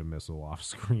they shoot a missile off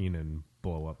screen and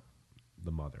blow up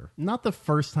the mother. Not the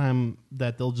first time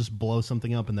that they'll just blow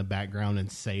something up in the background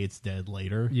and say it's dead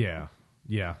later. Yeah,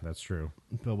 that's true.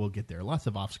 But we'll get there. Lots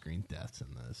of off-screen deaths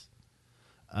in this.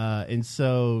 And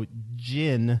so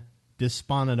Jin,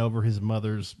 despondent over his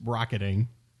mother's rocketing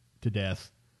to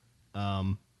death,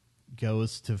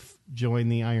 goes to join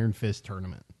the Iron Fist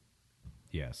tournament.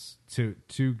 Yes,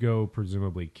 to go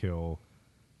presumably kill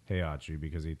Heihachi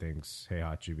because he thinks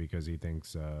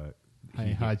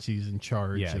Heihachi's in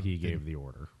charge. Yeah, he gave the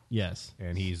order. Yes,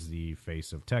 and he's the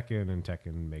face of Tekken, and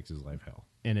Tekken makes his life hell.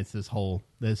 And it's this whole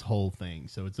thing.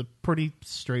 So it's a pretty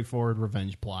straightforward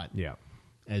revenge plot. Yeah,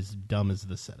 as dumb as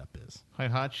the setup is.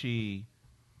 Heihachi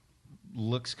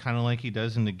looks kind of like he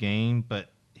does in the game,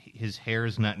 but his hair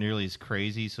is not nearly as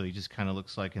crazy, so he just kind of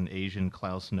looks like an Asian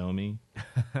Klaus Nomi.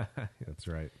 That's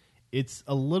right. It's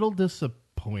a little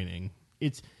disappointing.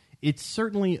 It's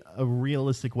certainly a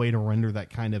realistic way to render that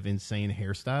kind of insane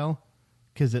hairstyle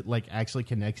because it like actually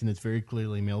connects and it's very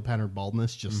clearly male pattern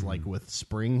baldness, just like with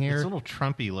spring hair. It's a little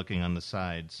Trumpy looking on the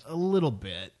sides. A little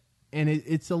bit. And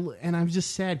and I'm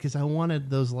just sad because I wanted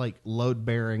those like load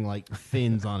bearing like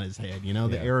fins on his head, the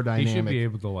aerodynamic. He should be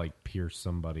able to like pierce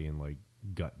somebody and like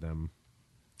gut them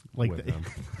like with them.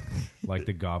 Like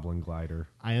the Goblin Glider.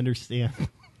 I understand.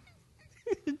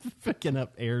 Picking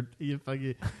up air,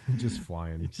 just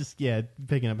flying.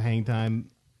 Picking up hang time.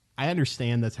 I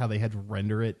understand that's how they had to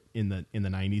render it in the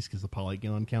 90s because the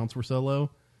polygon counts were so low.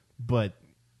 But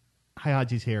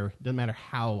Hayachi's hair, doesn't matter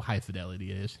how high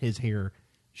fidelity it is, his hair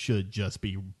should just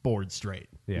be bored straight,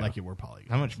 like it were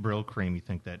polygons. How much Brill cream you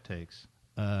think that takes?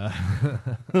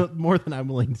 More than I'm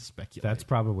willing to speculate. That's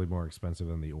probably more expensive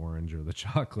than the orange or the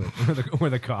chocolate or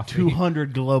the coffee.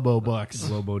 200 Globo bucks.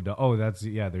 There's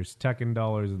Tekken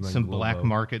dollars and then some Globo. black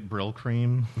market Brill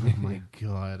cream. Oh my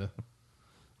god.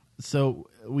 So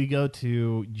we go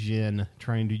to Jin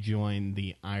trying to join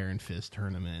the Iron Fist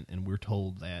tournament, and we're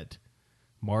told that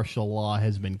martial law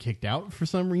has been kicked out for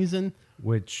some reason.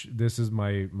 Which, this is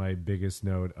my biggest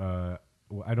note.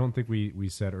 I don't think we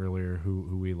said earlier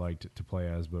who we liked to play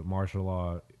as, but martial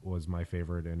law was my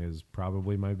favorite and is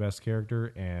probably my best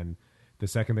character. And the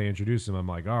second they introduced him, I'm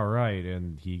like, all right.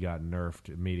 And he got nerfed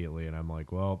immediately. And I'm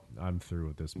like, well, I'm through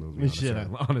with this movie on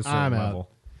a certain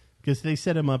level. Because they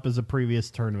set him up as a previous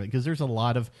tournament. Because there's a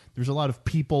lot of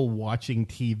people watching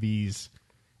TVs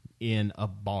in a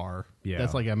bar. Yeah.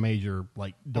 That's like a major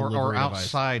like delivery or device.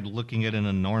 outside looking at an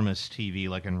enormous TV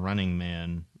like in Running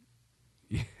Man.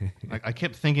 I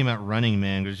kept thinking about Running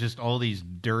Man. There's just all these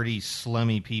dirty,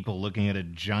 slummy people looking at a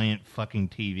giant fucking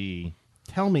TV.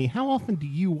 Tell me, how often do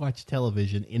you watch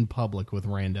television in public with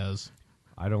randos?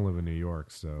 I don't live in New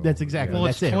York, so that's exactly. Well,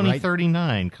 that's it's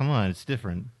 2039. Right? Come on, it's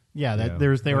different. Yeah,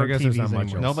 there are TVs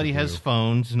anymore. Nobody has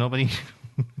phones. Nobody.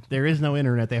 There is no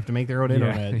internet. They have to make their own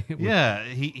internet. Yeah,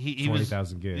 he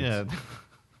 20,000 gigs. Yeah.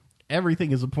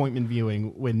 Everything is appointment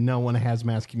viewing when no one has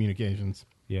mass communications.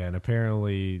 Yeah, and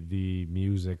apparently the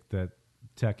music that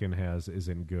Tekken has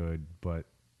isn't good, but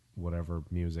whatever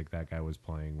music that guy was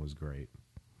playing was great.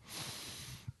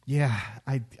 Yeah,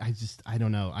 I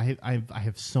don't know. I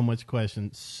have so many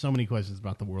questions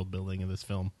about the world building of this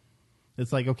film.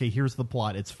 It's like, okay, here's the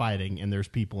plot. It's fighting, and there's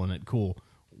people in it. Cool.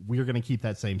 We're going to keep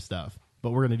that same stuff,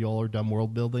 but we're going to do all our dumb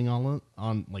world building on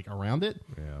around it.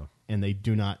 Yeah. And they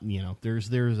do not, there's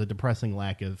a depressing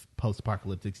lack of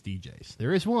post-apocalyptic DJs.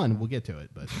 There is one. We'll get to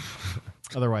it, but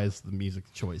otherwise, the music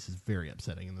choice is very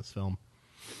upsetting in this film.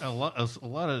 A lot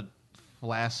of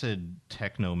flaccid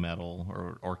techno metal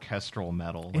or orchestral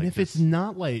metal. And if it's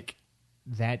not like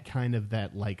that kind of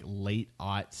that like late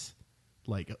aughts,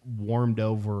 like warmed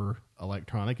over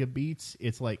electronica beats,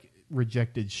 it's like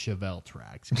rejected Chevelle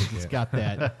tracks. It's got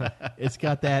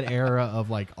that era of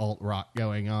like alt rock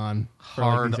going on.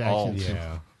 Hard like alt.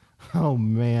 Yeah. Oh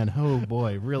man. Oh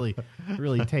boy. Really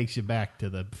takes you back to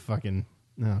the fucking.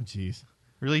 Oh jeez.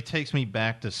 Really takes me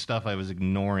back to stuff I was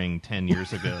ignoring 10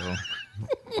 years ago.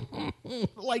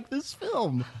 Like this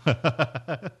film.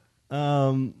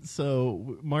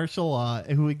 So martial law,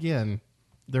 who again,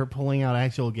 they're pulling out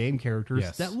actual game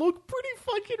characters that look pretty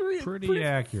fucking real. Pretty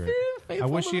accurate. I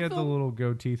wish he had the little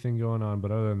goatee thing going on,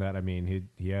 but other than that, I mean,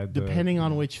 he had depending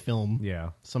on which film. Yeah.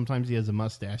 Sometimes he has a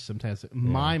mustache. Sometimes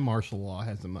my martial law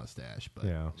has a mustache. But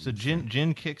yeah. So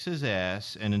Jin kicks his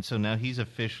ass, and so now he's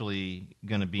officially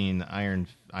going to be in the Iron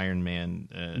Man,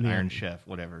 Iron Chef,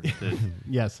 whatever.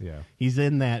 Yes. Yeah. He's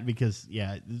in that because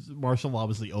martial law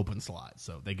was the open slot,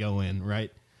 so they go in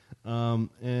right.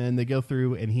 And they go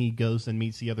through, and he goes and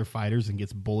meets the other fighters and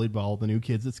gets bullied by all the new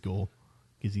kids at school.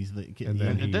 Because he's the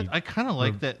kid. I kind of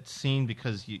like that scene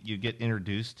because you get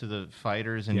introduced to the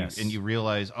fighters and you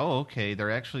realize, oh, okay, they're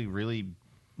actually really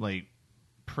like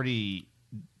pretty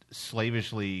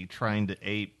slavishly trying to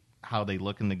ape how they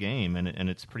look in the game, and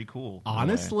it's pretty cool.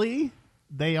 Honestly,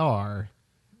 they are.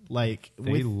 Like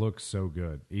they look so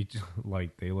good.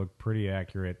 They look pretty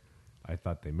accurate. I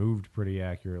thought they moved pretty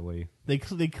accurately. They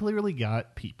clearly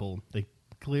got people. They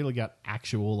clearly got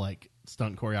actual like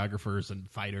stunt choreographers and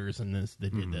fighters and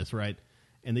that did this, right?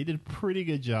 And they did a pretty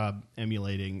good job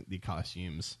emulating the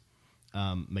costumes.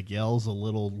 Miguel's a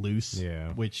little loose,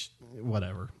 which,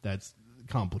 whatever, that's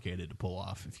complicated to pull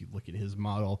off if you look at his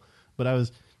model. But I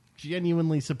was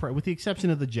genuinely surprised, with the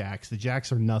exception of the Jacks. The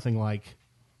Jacks are nothing like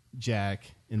Jack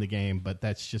in the game, but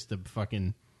that's just a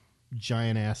fucking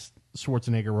giant ass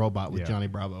Schwarzenegger robot with Johnny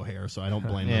Bravo hair, so I don't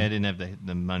blame them. Yeah, I didn't have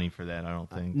the money for that, I don't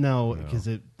think. No, because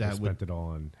they spent it all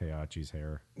on Heihachi's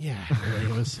hair. Yeah, it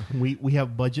was. We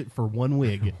have budget for one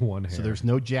wig, one hair. So there's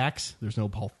no Jax, there's no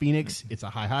Paul Phoenix. It's a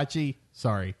Heihachi.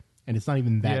 Sorry, and it's not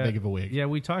even that big of a wig. Yeah,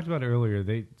 we talked about it earlier.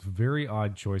 They very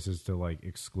odd choices to like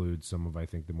exclude some of I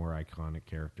think the more iconic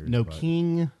characters. No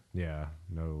King. Yeah,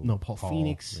 no Paul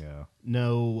Phoenix. Yeah,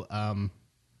 no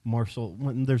Marshall.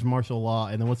 There's Martial Law,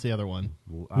 and then what's the other one?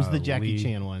 Who's the Jackie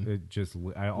Chan one?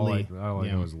 All I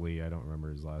know is Lee. I don't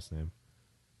remember his last name.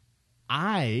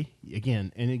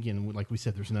 Again, like we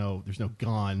said, there's no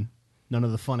Gon, none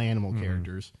of the fun animal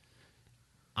characters.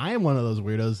 I am one of those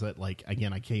weirdos that, like,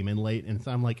 again, I came in late, and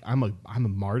so I'm like, I'm a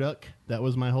Marduk. That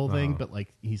was my whole thing, but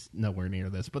like, he's nowhere near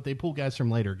this. But they pull guys from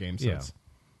later games, so it's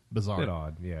bizarre. A bit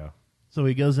odd, yeah. So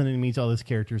he goes in and he meets all these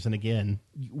characters, and again,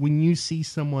 when you see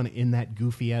someone in that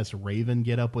goofy ass Raven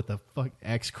get up with the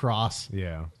X cross,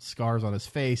 scars on his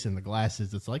face and the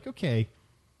glasses, it's like, okay,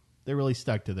 they really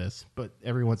stuck to this. But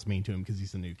everyone's mean to him because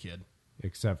he's a new kid,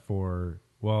 except for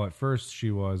at first she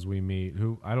was. We meet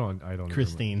who I don't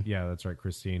Christine. Remember. Yeah, that's right,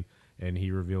 Christine, and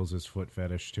he reveals his foot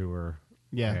fetish to her.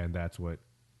 Yeah, and that's what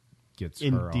gets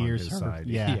her on his side.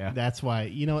 Yeah, that's why.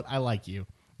 You know what? I like you.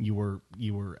 You were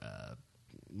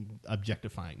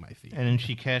objectifying my feet. And then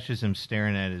she catches him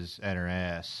staring at her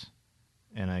ass,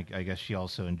 and I guess she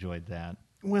also enjoyed that.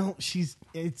 Well,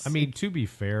 to be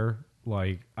fair,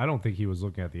 like, I don't think he was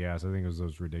looking at the ass. I think it was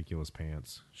those ridiculous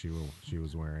pants she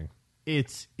was wearing.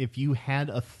 It's if you had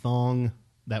a thong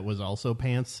that was also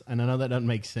pants, and I know that doesn't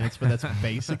make sense, but that's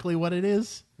basically what it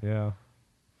is. Yeah.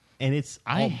 And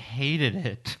I hated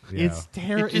it. Yeah. It's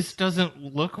terrible. It just doesn't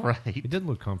look right. It didn't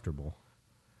look comfortable.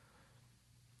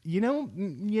 You know,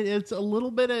 it's a little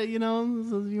bit of, you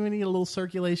need a little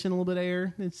circulation, a little bit of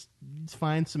air. It's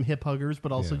fine. Some hip huggers,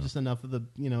 but also just enough of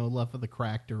the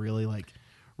crack to really like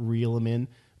reel them in.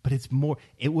 But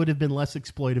it would have been less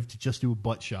exploitive to just do a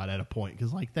butt shot at a point.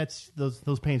 Because like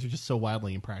those pains are just so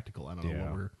wildly impractical. I don't know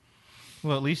what we're.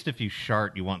 Well, at least if you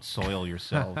shart, you won't soil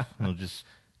yourself. It'll just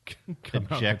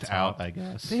eject out, I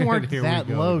guess. They weren't that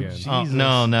low. Jesus.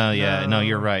 Oh, no,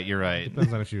 you're right.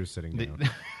 Depends on if she was sitting down.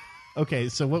 Okay,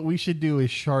 so what we should do is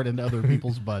shart into other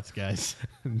people's butts, guys.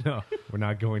 No, we're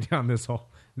not going down this hole.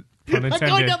 Pun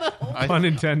intended. Pun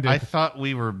intended. I thought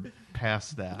we were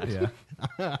past that.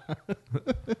 Yeah.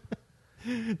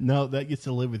 No, that gets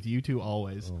to live with you two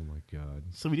always. Oh, my God.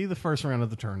 So we do the first round of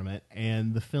the tournament,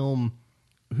 and the film,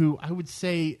 who I would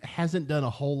say hasn't done a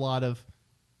whole lot of,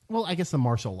 well, I guess the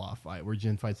martial law fight where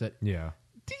Jin fights that. Yeah.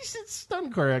 Decent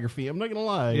stunt choreography. I'm not gonna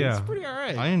lie. Yeah. It's pretty all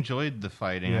right. I enjoyed the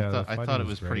fighting. Yeah, I thought it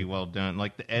was pretty well done.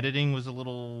 Like the editing was a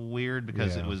little weird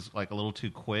because it was like a little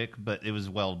too quick, but it was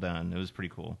well done. It was pretty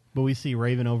cool. But we see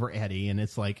Raven over Eddie, and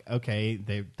it's like, okay,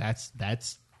 that's.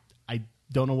 I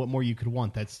don't know what more you could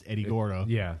want. That's Eddie Gordo.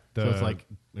 Yeah. So it's like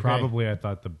probably I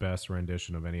thought the best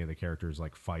rendition of any of the characters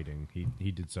like fighting.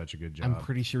 He did such a good job. I'm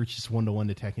pretty sure it's just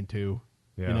 1-to-1 to Tekken 2.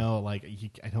 Yeah. You know, like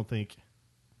I don't think.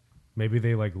 Maybe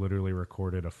they like literally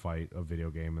recorded a video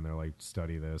game, and they're like,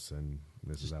 study this, and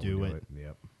this is how we do it.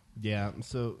 Yep. Yeah,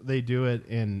 so they do it,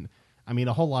 and I mean,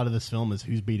 a whole lot of this film is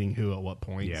who's beating who at what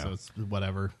point. Yeah. So it's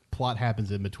whatever. Plot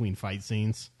happens in between fight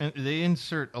scenes. And they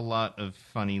insert a lot of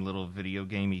funny little video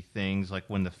gamey things, like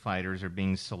when the fighters are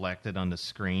being selected on the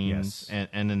screen. Yes.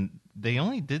 And then they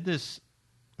only did this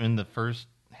in the first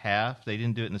half. They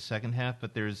didn't do it in the second half,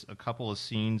 but there's a couple of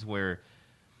scenes where,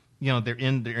 they're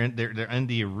in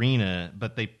the arena,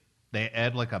 but they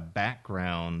add like a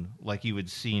background like you would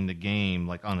see in the game,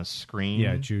 like on a screen.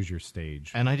 Yeah, choose your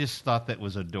stage. And I just thought that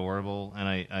was adorable, and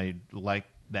I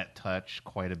liked that touch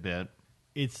quite a bit.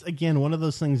 It's, again, one of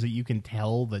those things that you can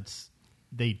tell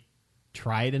they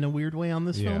tried in a weird way on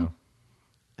this film.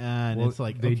 And it's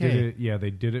like, they did it. Yeah, they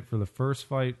did it for the first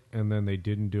fight, and then they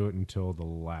didn't do it until the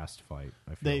last fight.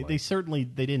 I feel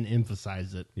they didn't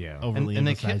emphasize it. Yeah, overly, and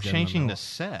they kept changing the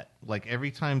set. Like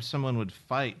every time someone would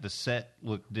fight, the set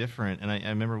looked different. And I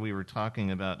remember we were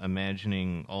talking about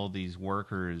imagining all these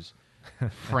workers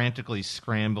frantically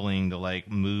scrambling to like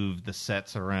move the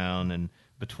sets around and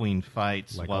between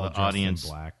fights like while the audience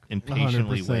black.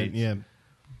 impatiently waits. Yeah.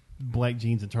 Black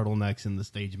jeans and turtlenecks, and the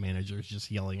stage manager's just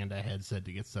yelling into a headset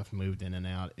to get stuff moved in and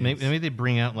out. Maybe they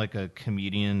bring out like a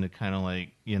comedian to kind of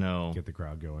like, get the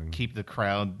crowd going, keep the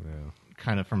crowd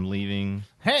kind of from leaving.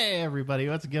 Hey, everybody,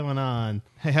 what's going on?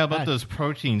 Hey, how about those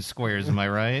protein squares? Am I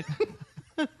right?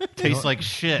 Tastes like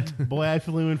shit. Boy, I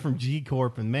flew in from G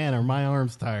Corp, and man, are my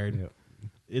arms tired. Yep.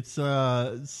 It's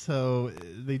so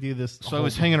they do this. So I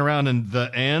was hanging around in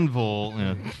the Anvil.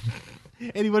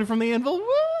 Anybody from the Anvil? Woo!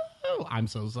 I'm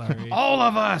so sorry. All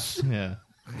of us. Yeah.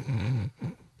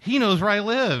 He knows where I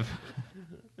live.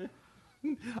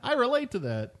 I relate to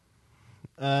that.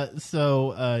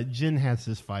 So Jin has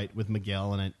this fight with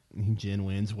Miguel, and Jin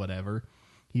wins, whatever.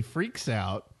 He freaks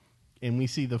out, and we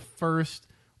see the first...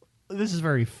 This is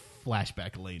very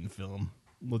flashback-laden film.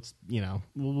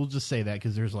 We'll just say that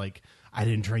because there's like, I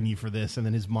didn't train you for this, and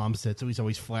then his mom said, so he's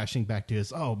always flashing back to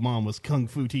his, mom was kung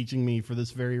fu teaching me for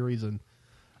this very reason.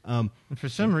 For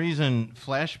some reason,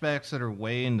 flashbacks that are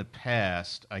way in the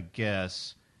past, I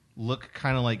guess, look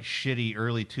kind of like shitty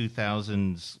early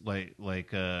 2000s,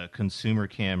 like consumer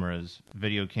cameras,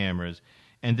 video cameras.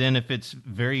 And then if it's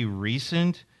very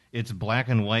recent, it's black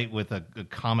and white with a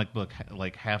comic book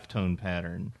like halftone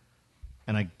pattern.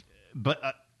 But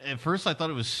at first I thought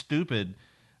it was stupid,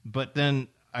 but then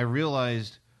I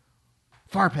realized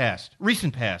far past,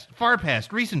 recent past, far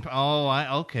past, recent.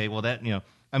 Okay. Well, that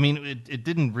I mean, it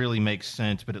didn't really make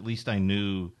sense, but at least I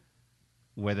knew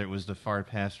whether it was the far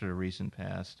past or the recent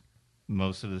past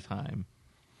most of the time.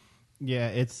 Yeah,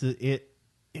 it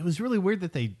was really weird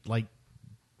that they like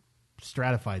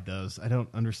stratified those. I don't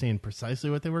understand precisely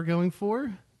what they were going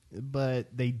for, but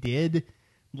they did.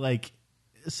 Jin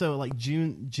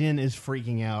is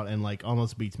freaking out and like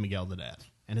almost beats Miguel to death.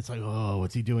 And it's like, oh,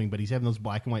 what's he doing? But he's having those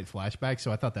black and white flashbacks,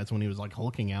 so I thought that's when he was like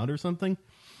hulking out or something.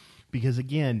 Because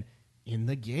again, in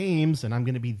the games, and I'm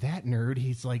going to be that nerd,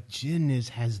 he's like, Jin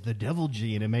has the devil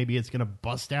gene, and maybe it's going to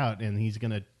bust out, and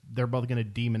they're both going to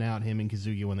demon out him and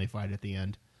Kazuya when they fight at the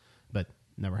end. But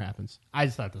never happens. I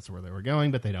just thought that's where they were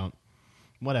going, but they don't.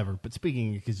 Whatever. But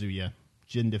speaking of Kazuya,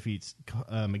 Jin defeats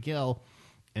Miguel,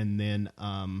 and then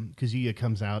Kazuya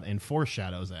comes out and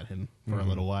foreshadows at him for a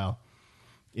little while.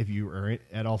 If you are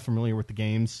at all familiar with the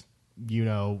games,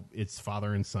 it's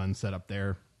father and son set up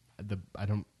there. I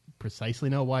don't precisely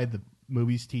know why the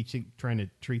movie's trying to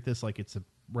treat this like it's a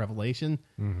revelation.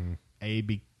 Mm-hmm.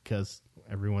 Because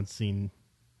everyone's seen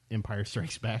Empire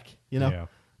Strikes Back, Yeah.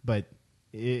 But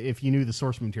if you knew the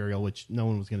source material, which no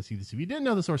one was going to see this. If you didn't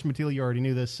know the source material, you already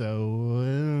knew this.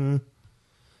 So,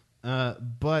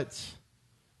 but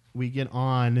we get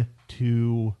on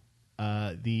to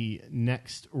the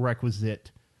next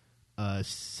requisite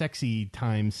sexy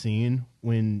time scene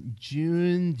when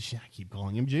June, I keep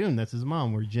calling him June, that's his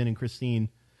mom, where Jin and Christine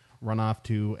run off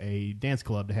to a dance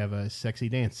club to have a sexy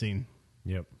dance scene.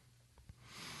 Yep.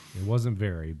 It wasn't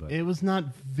very, but... It was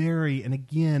not very, and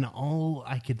again, all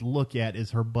I could look at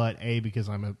is her butt, because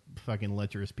I'm a fucking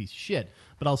lecherous piece of shit,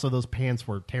 but also those pants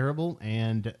were terrible,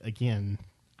 and again,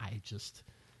 I just...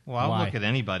 Well, I'll look at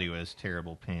anybody who has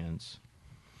terrible pants.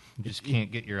 You just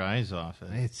can't get your eyes off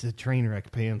it. It's a train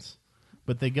wreck pants.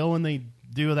 But they go and they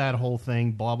do that whole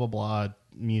thing, blah, blah, blah,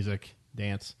 music,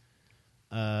 dance.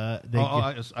 I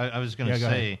was going to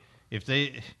say, if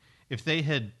they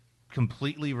had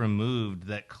completely removed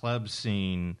that club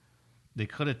scene, they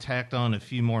could have tacked on a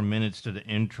few more minutes to the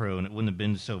intro, and it wouldn't have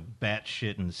been so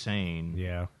batshit insane.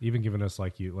 Yeah, even giving us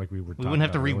we were. We wouldn't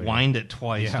have to rewind it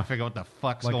twice to figure out what the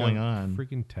fuck's going on.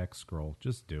 Freaking text scroll,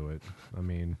 just do it. I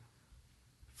mean,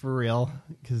 for real,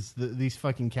 because these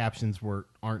fucking captions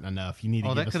aren't enough. You need.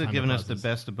 Oh, that could have given us the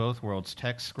best of both worlds: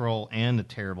 text scroll and the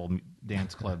terrible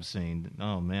dance club scene.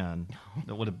 Oh man,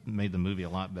 that would have made the movie a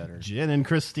lot better. Jen and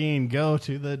Christine go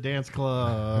to the dance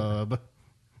club.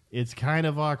 It's kind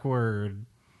of awkward.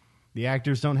 The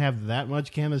actors don't have that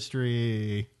much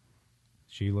chemistry.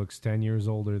 She looks 10 years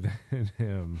older than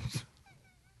him.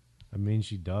 I mean,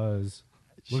 she does.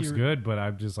 Looks good, but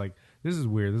I'm just like, this is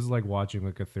weird. This is like watching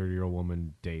like a 30-year-old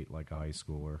woman date like a high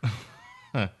schooler.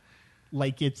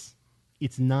 Like it's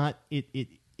not,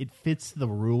 it fits the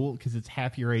rule because it's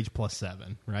half your age plus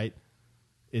 7, right?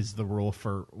 Is the rule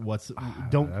for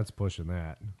that's pushing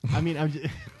that. I mean, I'm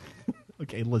just...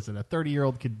 Okay, listen, a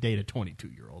 30-year-old could date a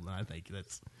 22-year-old, and I think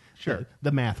that's... Sure.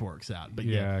 The math works out. But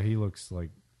yeah, he looks like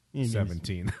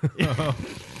 17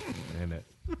 in it.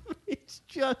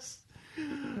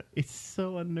 It's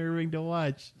so unnerving to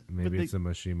watch. Maybe it's a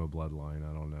Mishima bloodline.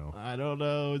 I don't know. I don't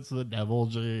know. It's the devil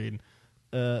gene.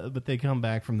 But they come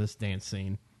back from this dance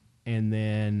scene, and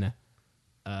then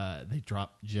they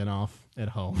drop Jen off at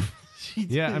home.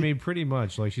 I mean, pretty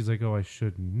much. Like, she's like, "Oh, I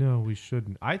shouldn't. No, we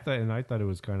shouldn't." I thought it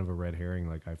was kind of a red herring.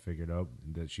 Like, I figured out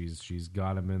that she's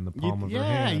got him in the palm of her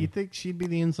hand. Yeah, you think she'd be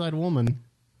the inside woman,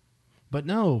 but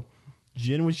no.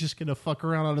 Jin was just gonna fuck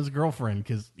around on his girlfriend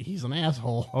because he's an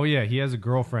asshole. Oh yeah, he has a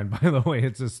girlfriend. By the way,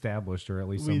 it's established, or at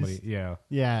least somebody. Yeah,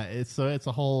 yeah. It's a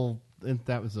whole.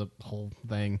 That was a whole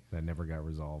thing that never got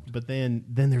resolved. But then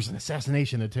there's an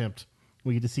assassination attempt.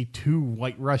 We get to see 2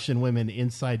 white Russian women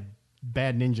inside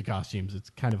bad ninja costumes. It's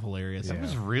kind of hilarious. That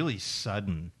was really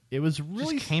sudden. It was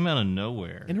really just came out of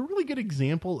nowhere, and a really good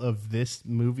example of this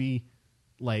movie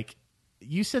like,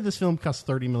 you said this film cost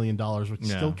 $30 million, which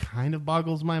still kind of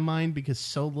boggles my mind because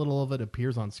so little of it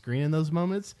appears on screen in those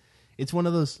moments. It's one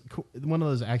of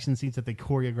those action scenes that they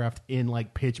choreographed in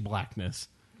like pitch blackness.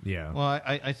 Yeah. Well,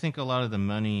 I think a lot of the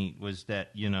money was that,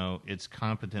 it's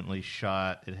competently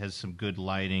shot. It has some good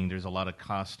lighting. There's a lot of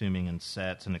costuming and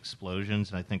sets and explosions,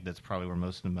 and I think that's probably where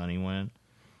most of the money went.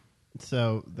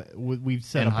 So we've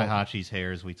set and up Heihachi's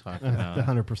hair, as we talked about.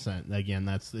 100%. Again,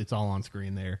 it's all on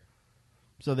screen there.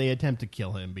 So they attempt to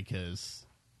kill him because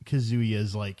Kazuya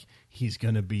is like, he's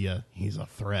a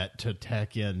threat to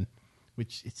Tekken,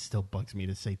 which it still bugs me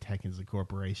to say Tekken's a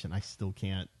corporation. I still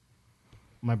can't.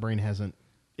 My brain hasn't.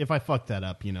 If I fuck that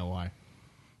up, you know why.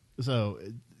 So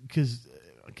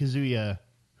Kazuya,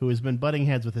 who has been butting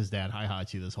heads with his dad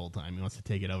Heihachi this whole time, he wants to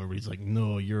take it over, but he's like,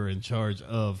 no, you're in charge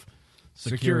of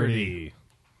security.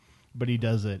 But he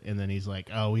does it, and then he's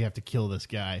like, oh, we have to kill this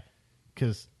guy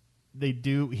because.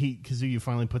 Kazuya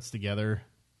finally puts together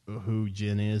who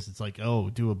Jin is. It's like, oh,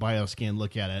 do a bioscan,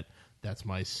 look at it. That's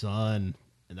my son.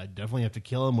 And I definitely have to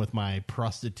kill him with my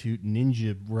prostitute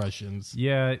ninja Russians.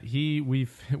 Yeah, we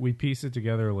piece it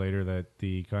together later that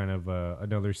the kind of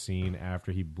another scene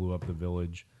after he blew up the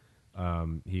village,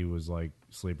 he was like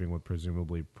sleeping with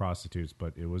presumably prostitutes,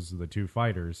 but it was the two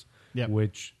fighters,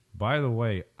 which, by the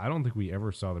way, I don't think we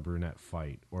ever saw the brunette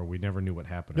fight, or we never knew what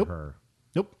happened to her.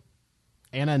 Nope.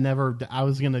 And I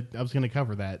was gonna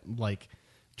cover that, like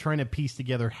trying to piece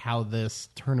together how this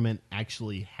tournament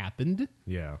actually happened.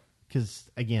 Yeah.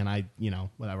 Because again, I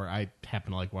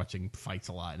happen to like watching fights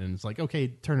a lot, and it's like, okay,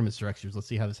 tournament structures. Let's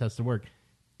see how this has to work.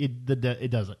 It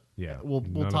doesn't. Yeah.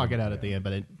 We'll talk it out at the end,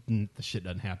 but the shit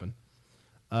doesn't happen.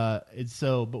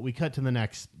 But we cut to the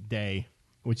next day,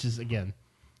 which is again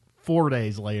 4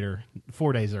 days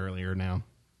earlier now,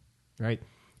 right?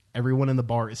 Everyone in the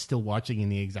bar is still watching in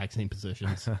the exact same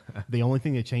positions. The only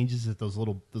thing that changes is those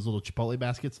little Chipotle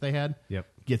baskets they had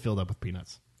get filled up with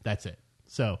peanuts. That's it.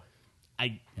 So,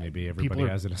 maybe everybody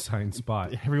has an assigned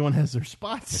spot. Everyone has their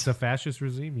spots. It's a fascist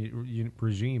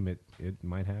regime. It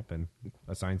might happen.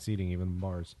 Assigned seating, even in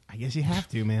bars. I guess you have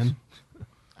to, man.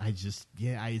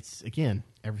 It's again,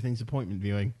 everything's appointment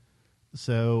viewing.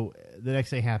 So the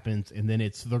next day happens, and then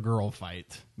it's the girl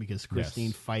fight because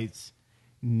Christine fights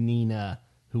Nina,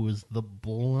 who was the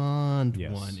blonde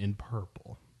one in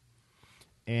purple.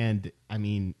 And, I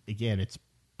mean, again, it's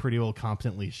pretty well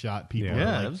competently shot. People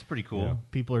that was pretty cool. Yeah.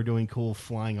 People are doing cool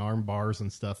flying arm bars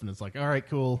and stuff, and it's like, all right,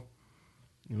 cool.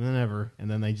 And whatever. And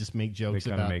then they just make jokes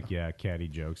about... They kind of make, catty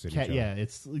jokes at each other. Yeah,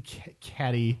 it's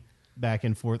catty back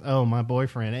and forth. Oh, my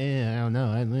boyfriend. I don't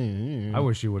know. I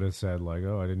wish you would have said, like,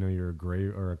 oh, I didn't know you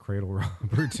were a cradle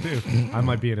robber, too. I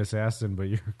might be an assassin, but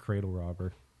you're a cradle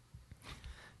robber.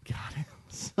 God.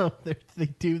 So they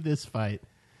do this fight,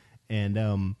 and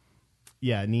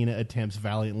Nina attempts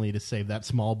valiantly to save that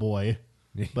small boy,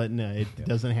 but no, it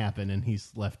doesn't happen, and he's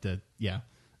left to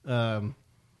and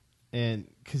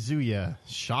Kazuya,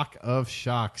 shock of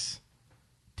shocks,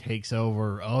 takes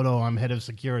over. Oh no, I'm head of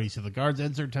security, so the guards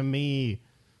answer to me.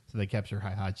 So they capture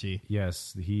Heihachi.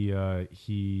 Yes, he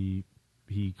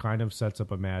kind of sets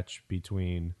up a match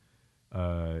between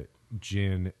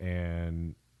Jin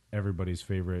and everybody's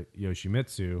favorite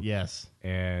Yoshimitsu. Yes.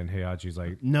 And Heihachi's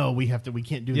like, no, we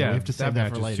can't do that. We have to save that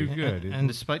for later. Too good. And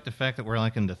despite the fact that we're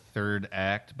like in the third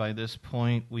act by this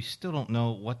point, we still don't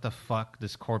know what the fuck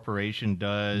this corporation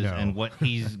does and what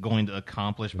he's going to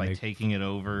accomplish by taking it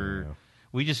over. Yeah.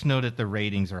 We just know that the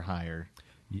ratings are higher.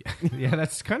 Yeah,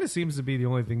 that's kind of seems to be the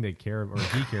only thing they care or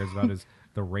he cares about is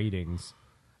the ratings.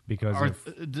 Because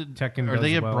Tekken are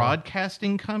they a well,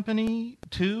 broadcasting company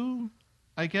too?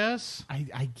 I guess.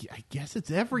 I guess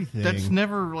it's everything. That's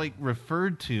never like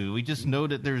referred to. We just know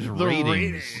that there's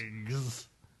ratings.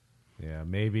 Yeah,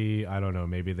 maybe I don't know.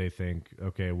 Maybe they think,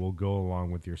 okay, we'll go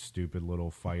along with your stupid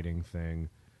little fighting thing,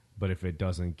 but if it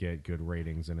doesn't get good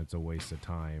ratings and it's a waste of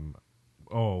time,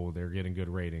 oh, they're getting good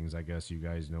ratings. I guess you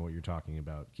guys know what you're talking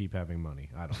about. Keep having money.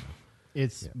 I don't know.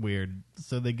 It's weird.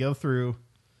 So they go through.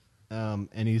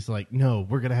 And he's like, no,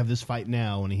 we're going to have this fight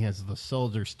now. And he has the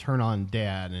soldiers turn on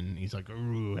Dad. And he's like,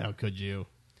 ooh, how could you?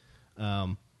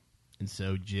 And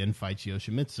so Jin fights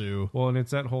Yoshimitsu. Well, and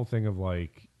it's that whole thing of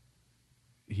like,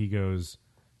 he goes,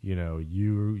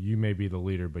 you may be the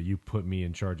leader, but you put me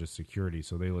in charge of security,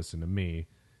 so they listen to me.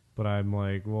 But I'm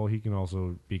like, well, he can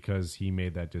also, because he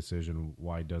made that decision,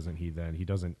 why doesn't he then? He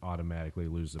doesn't automatically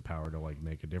lose the power to like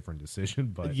make a different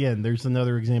decision. But again, there's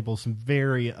another example, some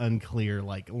very unclear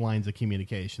like lines of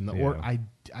communication.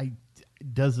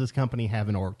 Does this company have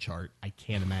an org chart? I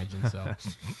can't imagine so.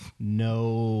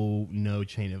 No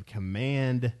chain of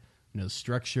command, no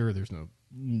structure. There's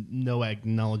no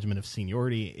acknowledgement of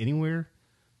seniority anywhere.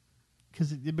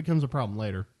 because it becomes a problem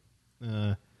later.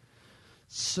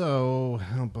 So,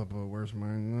 where's my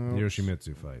notes?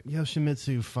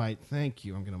 Yoshimitsu fight. Thank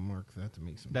you. I'm going to mark that to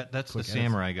make some. That's the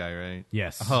samurai guy, right?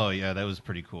 Yes. Oh yeah, that was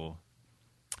pretty cool.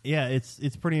 Yeah,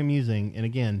 it's pretty amusing. And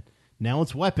again, now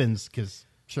it's weapons because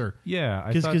sure. Yeah,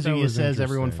 because Kazuya says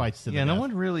everyone fights to the death. No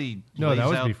one really. No, that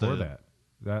was out before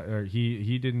that.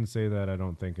 He didn't say that. I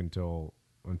don't think until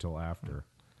after.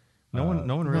 No one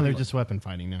really. No, they're just weapon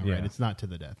fighting now, right? It's not to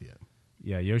the death yet.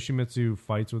 Yeah, Yoshimitsu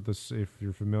fights with the. If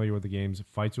you're familiar with the games,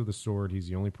 fights with a sword. He's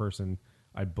the only person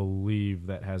I believe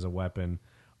that has a weapon,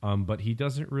 but he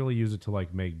doesn't really use it to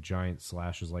like make giant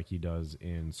slashes like he does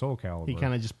in Soul Calibur. He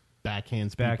kind of just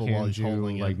backhands people while he's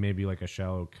holding like it. maybe like a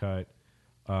shallow cut.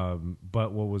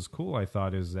 But what was cool, I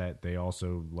thought, is that they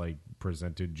also like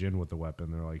presented Jin with the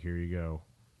weapon. They're like, "Here you go,"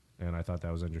 and I thought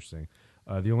that was interesting.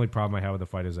 The only problem I have with the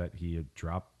fight is that he had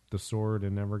dropped the sword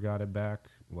and never got it back.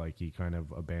 Like he kind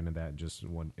of abandoned that and just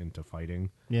went into fighting.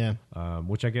 Yeah.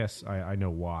 Which I guess I know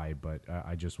why, but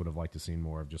I just would have liked to seen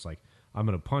more of just like, I'm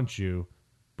going to punch you,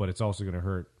 but it's also going to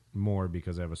hurt more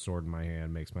because I have a sword in my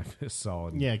hand, makes my fist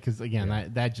solid. Yeah, because again,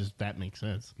 that makes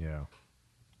sense. Yeah.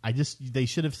 They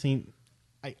should have seen.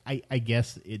 I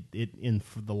guess it in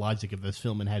the logic of this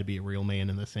film, it had to be a real man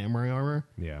in the samurai armor.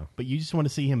 Yeah. But you just want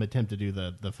to see him attempt to do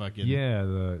the fucking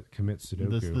the commit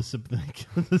Sudoku.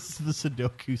 The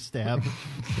Sudoku stab.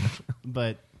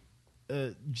 But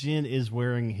Jin is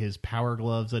wearing his power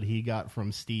gloves that he got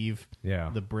from Steve,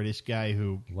 the British guy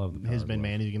who has been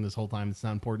managing him this whole time. It's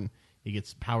not important. He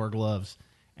gets power gloves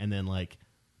and then like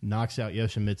knocks out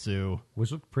Yoshimitsu,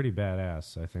 which looked pretty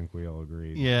badass. I think we all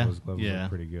agreed. Yeah, those gloves look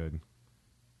pretty good.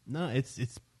 No, it's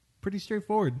pretty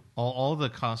straightforward. All the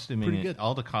costuming,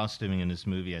 in this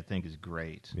movie, I think, is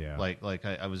great. Yeah, like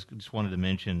I was just wanted to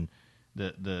mention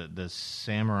the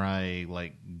samurai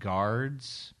like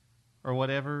guards or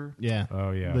whatever. Yeah.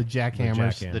 Oh yeah. The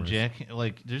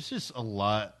jackhammers. There's just a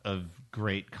lot of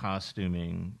great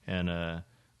costuming and a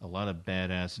lot of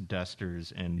badass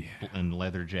dusters and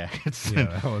leather jackets. Yeah,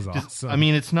 that was awesome. I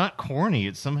mean, it's not corny.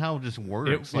 It somehow just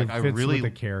works. It fits with the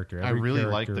character. I really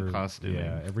like the costuming.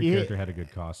 Yeah, every character had a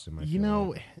good costume.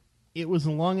 It was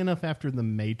long enough after The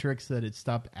Matrix that it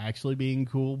stopped actually being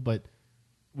cool, but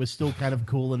was still kind of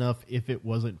cool enough if it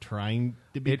wasn't trying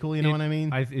to be cool. You know what I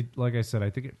mean? Like I said, I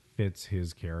think it fits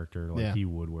his character. Like he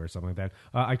would wear something like that.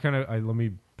 Let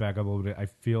me back up a little bit. I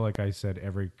feel like I said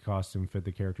every costume fit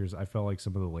the characters. I felt like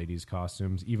some of the ladies'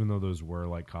 costumes, even though those were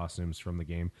like costumes from the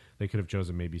game, they could have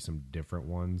chosen maybe some different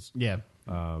ones. Yeah.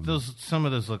 Some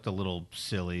of those looked a little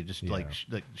silly, just like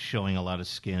showing a lot of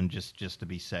skin just to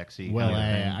be sexy. Well,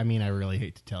 I mean, I really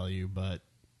hate to tell you, but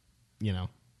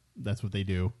that's what they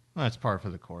do. Well, that's par for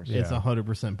the course. It's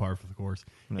 100% par for the course.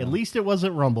 No. At least it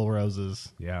wasn't Rumble Roses.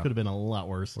 Yeah, could have been a lot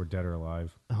worse. Or Dead or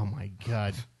Alive. Oh my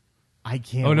god, I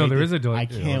can't. Oh no, there is a. I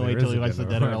can't wait till you watch the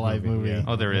Dead or Alive movie. Yeah.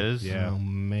 Oh, there is. Yeah. Oh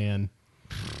man,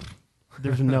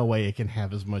 there's no way it can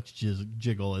have as much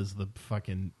jiggle as the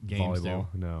fucking games Volleyball.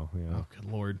 do. No. Yeah. Oh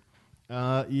good lord.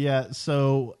 Yeah.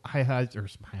 So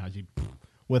Heihachi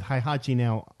with Heihachi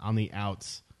now on the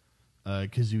outs.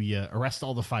 Kazuya arrests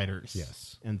all the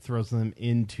fighters, and throws them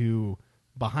into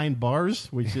behind bars,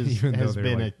 which has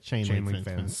been like a chain link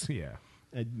fence. Yeah,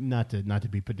 not to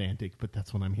be pedantic, but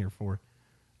that's what I'm here for.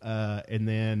 And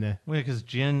then because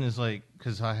Jin is like,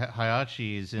 because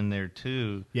Heihachi is in there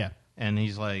too. Yeah, and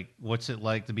he's like, "What's it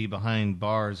like to be behind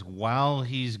bars?" while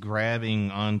he's grabbing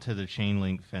onto the chain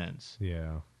link fence.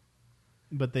 Yeah,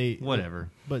 but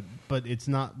But it's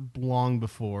not long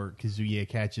before Kazuya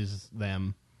catches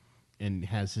them. And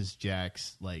has his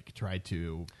jacks like try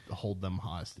to hold them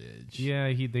hostage.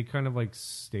 Yeah, they kind of like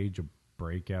stage a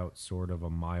breakout, sort of a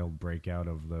mild breakout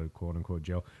of the quote unquote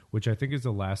jail, which I think is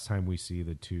the last time we see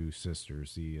the two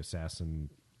sisters, the assassin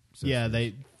sisters. Yeah,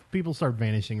 people start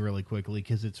vanishing really quickly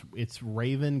because it's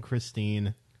Raven,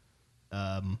 Christine.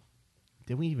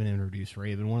 Did we even introduce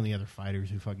Raven? One of the other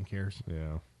fighters. Who fucking cares?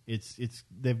 Yeah. It's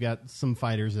they've got some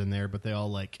fighters in there, but they all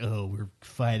like, oh, we're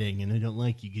fighting, and I don't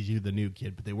like you because you're the new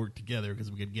kid, but they work together because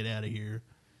we could get out of here,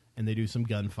 and they do some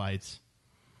gunfights,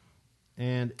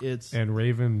 and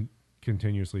Raven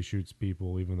continuously shoots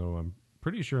people, even though I'm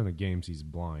pretty sure in the games he's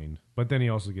blind, but then he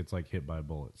also gets like hit by a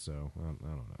bullet, so I don't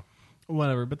know.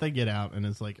 Whatever, but they get out, and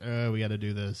it's like, oh, we got to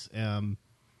do this,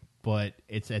 but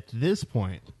it's at this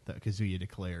point that Kazuya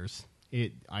declares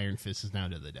Iron Fist is now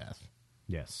to the death.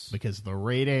 Yes. Because of the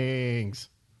ratings.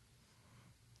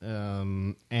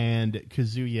 And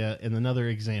Kazuya, and another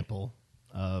example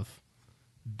of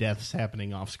deaths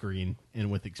happening off screen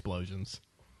and with explosions.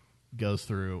 goes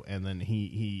through, and then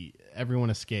everyone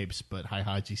escapes, but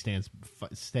Heihachi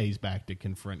stays back to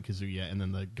confront Kazuya, and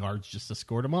then the guards just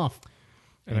escort him off.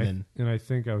 And I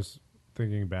think I was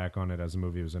thinking back on it as the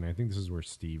movie was in. I think this is where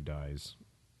Steve dies,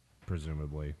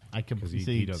 presumably. Because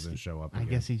he doesn't show up again. I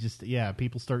guess he just,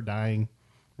 people start dying.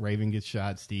 Raven gets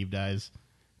shot. Steve dies.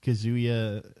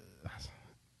 Kazuya,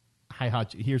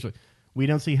 Heihachi. Here's what we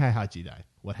don't see Heihachi die.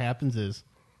 What happens is.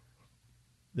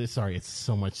 Sorry, it's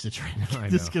so much to try to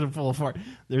this is going to fall apart.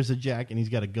 There's a Jack, and he's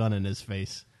got a gun in his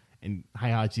face. And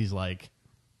Heihachi's like,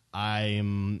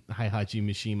 I'm Heihachi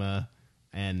Mishima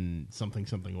and something,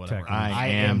 whatever. Tekken. I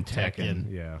am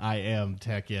Tekken. Yeah. I am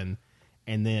Tekken.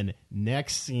 And then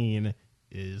next scene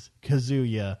is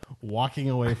Kazuya walking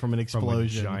away from an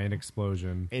explosion. From a giant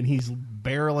explosion. And he's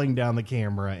barreling down the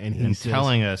camera, and he's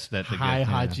telling us that the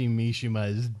Heihachi Mishima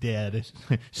is dead.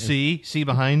 See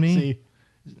behind me? See?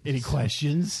 Any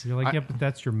questions? You're like, but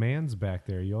that's your man's back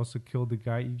there. You also killed the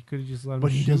guy. You could have just let him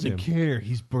But he shoot doesn't him. care.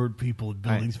 He's burned people in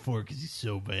buildings for it because he's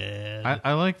so bad.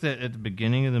 I like that at the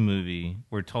beginning of the movie,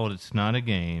 we're told it's not a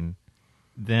game.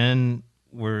 Then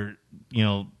we're,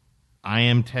 I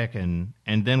am Tekken.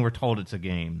 And then we're told it's a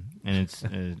game. And it's,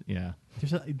 yeah.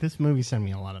 This movie sent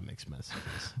me a lot of mixed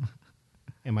messages.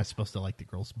 Am I supposed to like the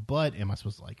girl's butt? Am I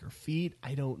supposed to like her feet?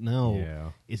 I don't know.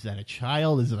 Yeah. Is that a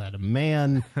child? Is that a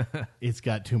man? It's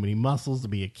got too many muscles to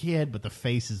be a kid, but the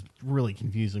face is really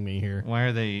confusing me here. Why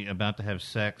are they about to have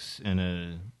sex in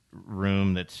a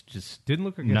room that's just Didn't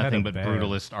look like it nothing had a but bed.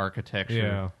 brutalist architecture?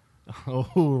 Yeah.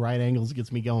 Oh, right angles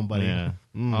gets me going, buddy. Yeah.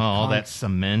 All that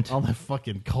cement. All that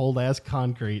fucking cold-ass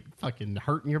concrete fucking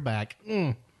hurting your back.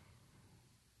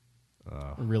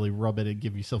 Really rub it and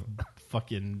give yourself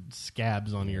fucking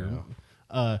scabs on your...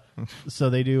 So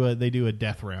they do a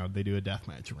death round. They do a death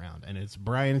match round, and it's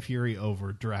Brian Fury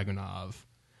over Dragunov.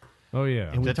 Oh,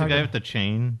 yeah. Is that the guy with the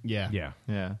chain? Yeah. Yeah.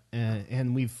 Yeah.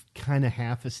 And we've kind of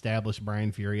half established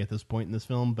Brian Fury at this point in this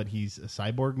film, but he's a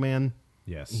cyborg man.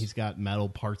 Yes. He's got metal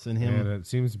parts in him. And it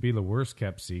seems to be the worst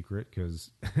kept secret because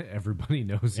everybody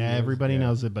knows Yeah, everybody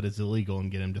knows it, but it's illegal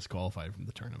and get him disqualified from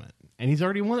the tournament. And he's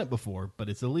already won it before, but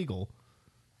it's illegal.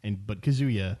 But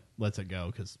Kazuya lets it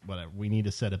go because whatever. We need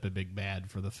to set up a big bad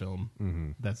for the film.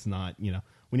 Mm-hmm. That's not, we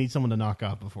need someone to knock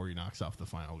off before he knocks off the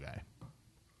final guy.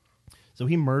 So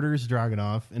he murders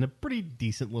Dragunov in a pretty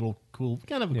decent little cool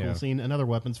scene. Another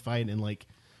weapons fight and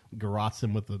garrots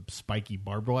him with a spiky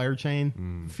barbed wire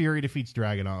chain. Fury defeats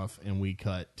Dragunov, and we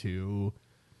cut to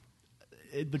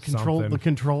the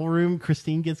control room.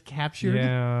 Christine gets captured.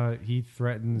 Yeah, he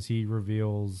threatens. He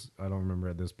reveals. I don't remember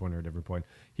at this point or at a different point.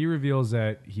 He reveals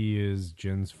that he is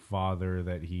Jin's father.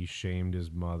 That he shamed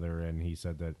his mother, and he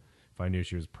said that if I knew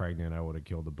she was pregnant, I would have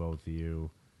killed the both of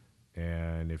you.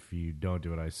 And if you don't do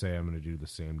what I say, I'm going to do the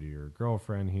same to your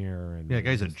girlfriend here. And yeah, the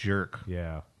guy's a jerk.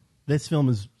 Yeah, this film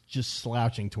is just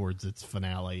slouching towards its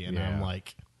finale, and I'm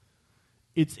like,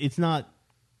 it's not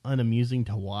unamusing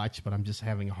to watch, but I'm just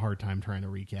having a hard time trying to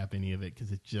recap any of it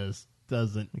because it just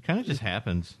doesn't. It kind of just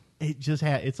happens. It just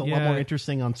it's a lot more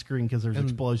interesting on screen because there's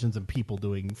explosions and people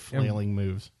doing flailing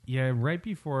moves. Yeah, right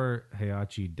before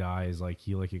Heihachi dies,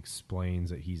 he explains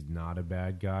that he's not a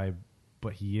bad guy,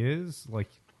 but he is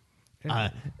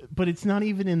but it's not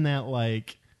even in that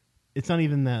it's not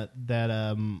even that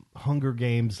Hunger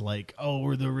Games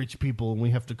we're the rich people and we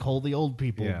have to call the old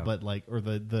people, but or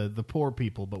the poor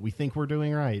people, but we think we're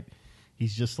doing right.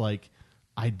 He's just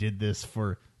I did this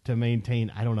to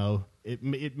maintain, I don't know,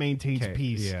 it maintains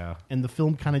peace. Yeah. And the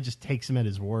film kind of just takes him at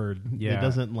his word. Yeah. It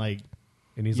doesn't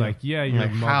and he's your mother,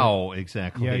 how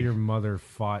exactly? Yeah, your mother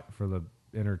fought for the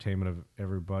entertainment of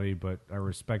everybody, but I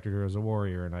respected her as a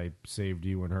warrior and I saved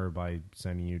you and her by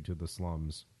sending you to the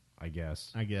slums. I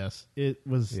guess it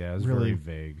was it was really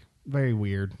very vague, very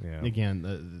weird. Yeah.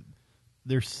 Again,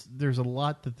 there's a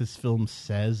lot that this film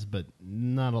says, but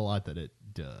not a lot that it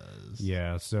does.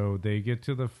 Yeah, so they get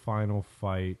to the final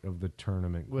fight of the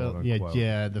tournament. Well, quote, yeah, unquote.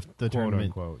 the Quote, tournament.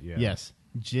 unquote, yeah. Yes,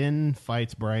 Jin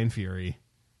fights Brian Fury,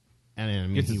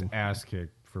 and gets his ass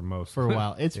kicked for a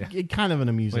while. It's kind of an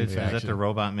amusing. Wait, is that the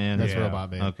Robot Man? That's Robot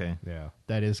Man. Okay, yeah,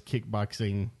 that is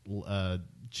kickboxing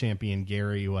champion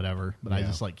Gary, whatever. But I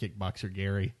just like kickboxer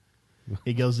Gary.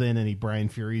 He goes in and Brian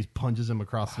Fury punches him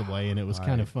across the way, and it was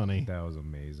kind of funny. That was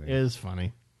amazing. It is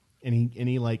funny, and he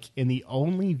in the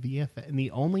only VFX and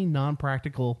the only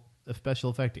non-practical special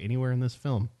effect anywhere in this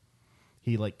film,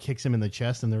 he kicks him in the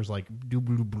chest, and there's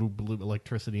blue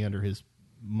electricity under his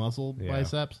muscle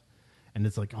biceps, and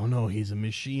it's oh no, he's a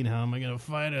machine. How am I going to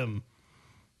fight him?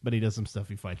 But he does some stuff.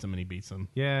 He fights him and he beats him.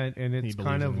 Yeah, and it's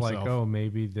kind of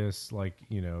maybe this,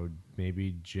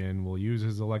 maybe Jin will use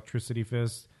his electricity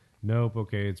fist nope,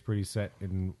 okay, it's pretty set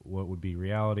in what would be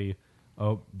reality.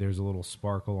 Oh, there's a little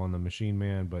sparkle on the Machine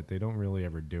Man, but they don't really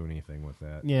ever do anything with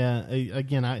that. Yeah,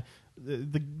 again,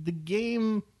 the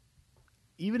game,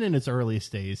 even in its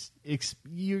earliest days,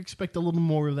 you expect a little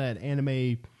more of that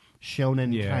anime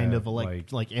shonen kind of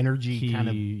like energy key, kind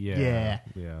of yeah.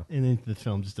 And then the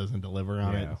film just doesn't deliver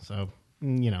on it. So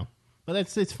but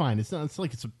it's fine. It's not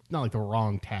like the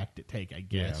wrong tack to take, I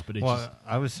guess. Yeah. But it's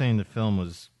I was saying the film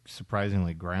was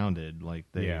surprisingly grounded. Like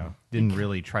they didn't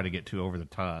really try to get too over the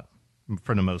top.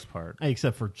 For the most part,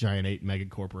 except for giant 8 mega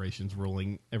corporations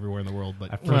ruling everywhere in the world.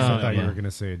 But at first, I thought you were going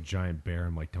to say a giant bear.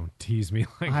 I'm like, don't tease me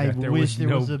like I that. There wish there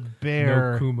was a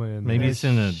bear. No Kuma in maybe there. it's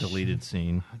in a deleted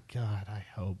scene. God, I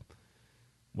hope.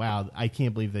 Wow, I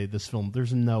can't believe this film.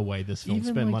 There's no way this film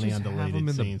Even spent money just on deleted have them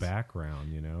in scenes. the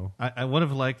background, I would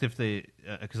have liked if they,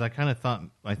 because I kind of thought,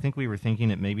 I think we were thinking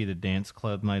that maybe the dance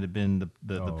club might have been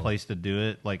the place to do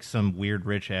it. Like some weird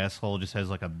rich asshole just has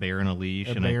like a bear in a leash.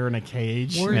 A bear in a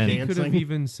cage. Or and he dancing. could have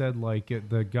even said, like,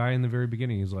 the guy in the very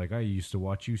beginning, he's like, I used to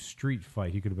watch you street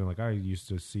fight. He could have been like, I used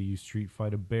to see you street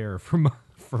fight a bear for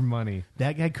money.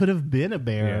 That guy could have been a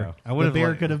bear. Yeah. The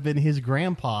bear could have been his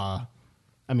grandpa.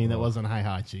 I mean, that wasn't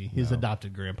Heihachi, his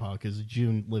adopted grandpa, because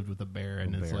June lived with a bear,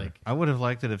 and it's like... I would have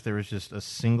liked it if there was just a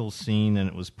single scene and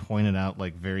it was pointed out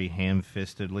like very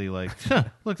ham-fistedly, like,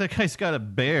 look, that guy's got a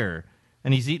bear,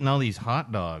 and he's eating all these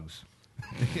hot dogs.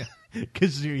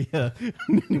 Because an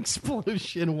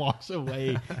explosion walks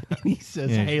away, and he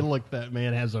says, hey, look, that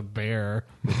man has a bear.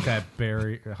 With that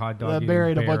bear, hot dog That bear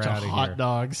ate a bear bunch of outta hot here.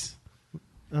 dogs.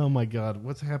 Oh, my God.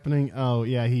 What's happening? Oh,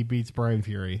 yeah, he beats Brian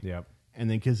Fury. Yep. And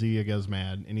then Kazuya goes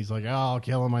mad, and he's like, I'll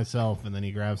kill him myself. And then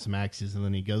he grabs some axes, and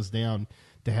then he goes down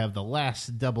to have the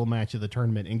last double match of the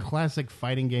tournament in classic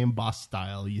fighting game boss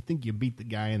style. You think you beat the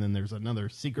guy, and then there's another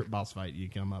secret boss fight you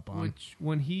come up on. Which,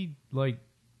 when he,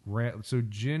 ran... So,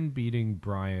 Jin beating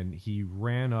Brian, he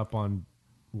ran up on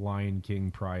Lion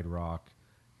King Pride Rock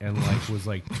and, was,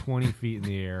 20 feet in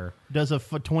the air. Does a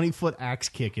 20-foot axe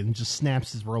kick and just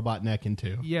snaps his robot neck in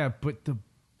two. Yeah, but the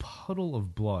puddle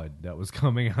of blood that was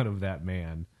coming out of that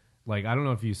man, I don't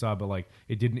know if you saw, but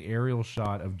it did an aerial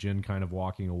shot of Jin kind of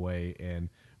walking away, and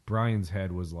Brian's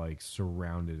head was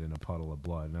surrounded in a puddle of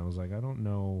blood, and I was like, I don't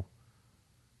know.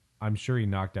 I'm sure he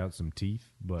knocked out some teeth,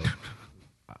 but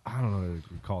I don't know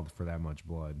if it called for that much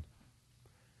blood.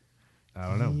 I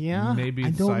don't know. Yeah, maybe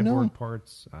I don't cyborg know.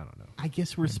 parts. I don't know. I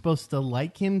guess we're supposed to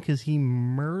like him because he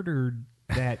murdered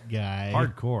that guy.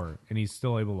 Hardcore, and he's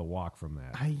still able to walk from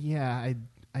that.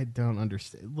 I don't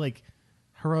understand.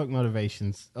 Heroic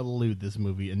motivations elude this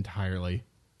movie entirely.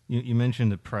 You mentioned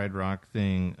the Pride Rock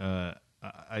thing.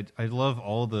 I love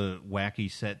all the wacky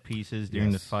set pieces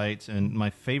during the fights, and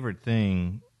my favorite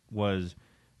thing was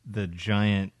the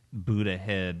giant Buddha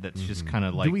head that's just kind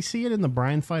of like... Do we see it in the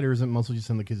Brian fight, or is it mostly just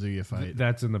in the Kazuya fight?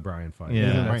 That's in the Brian fight.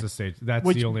 Yeah. That's a stage. That's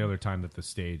Which- the only other time that the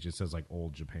stage, it says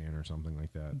old Japan or something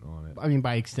like that on it. I mean,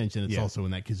 by extension, it's Yeah. also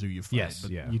in that Kazuya fight. Yes,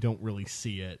 but yeah. you don't really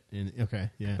see it. Okay,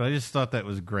 yeah. But I just thought that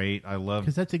was great. I love...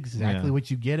 Because that's exactly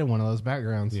what you get in one of those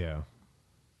backgrounds. Yeah.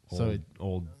 So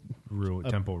old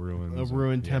temple ruins. A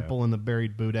ruined temple and the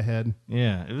buried Buddha head.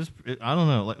 Yeah, it was... I don't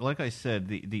know. Like I said,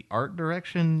 the art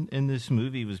direction in this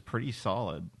movie was pretty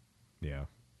solid. Yeah.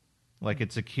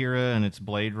 It's Akira and it's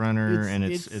Blade Runner and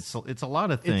it's a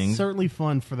lot of things. It's certainly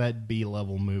fun for that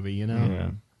B-level movie, you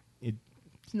know? Yeah.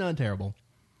 It's not terrible.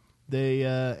 They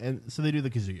and so they do the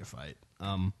Kazuya fight.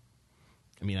 I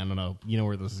mean, I don't know. You know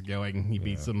where this is going. He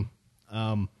beats him.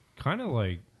 Kind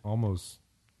of almost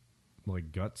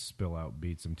guts spill out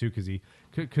beats him too, because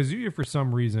Kazuya for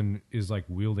some reason is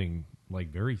wielding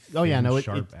very thin,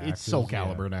 sharp axes. It's Soul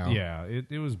Calibur now. Yeah,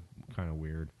 it was kind of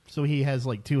weird. So he has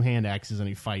 2 hand axes and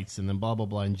he fights, and then blah blah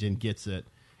blah, and Jin gets it,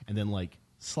 and then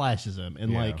slashes him,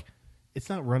 and it's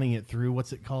not running it through.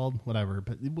 What's it called? Whatever.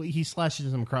 But he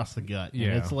slashes him across the gut.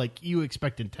 Yeah. And it's you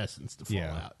expect intestines to fall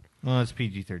out. Well, it's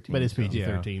PG-13. But it's so-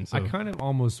 PG-13. So I kind of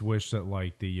almost wish that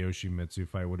the Yoshimitsu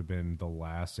fight would have been the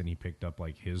last, and he picked up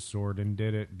his sword and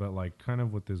did it. But kind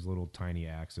of with his little tiny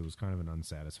axe, it was kind of an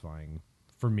unsatisfying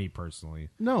for me personally.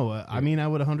 No, I mean, I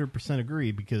would 100%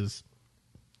 agree because,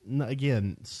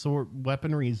 again, sword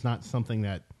weaponry is not something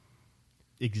that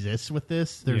exists with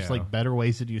this. There's better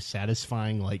ways to do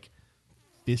satisfying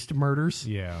fist murders.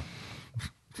 Yeah.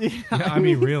 I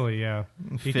mean, really, yeah.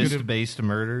 Fist-based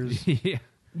murders. Yeah.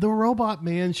 The robot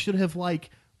man should have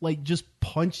just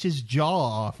punched his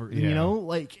jaw off, or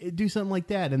do something like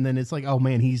that. And then it's oh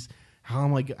man,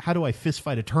 how do I fist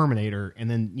fight a Terminator? And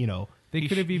then They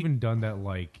could have even done that.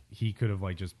 He could have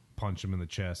just punched him in the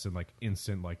chest and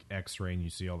instant X-ray, and you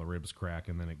see all the ribs crack,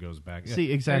 and then it goes back. See,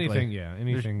 exactly.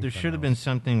 Anything. There should have been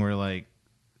something where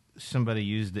somebody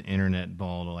used the internet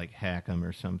ball to like hack him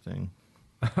or something.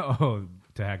 Oh,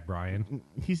 to hack Brian.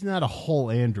 He's not a whole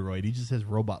android. He just has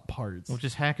robot parts. Well,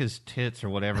 just hack his tits or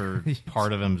whatever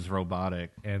part of him is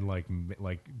robotic. And like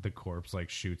the corpse like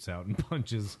shoots out and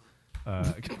punches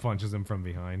him from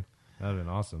behind. That'd have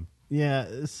been awesome.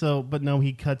 Yeah. So, but no,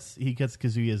 he cuts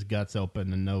Kazuya's guts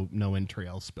open and no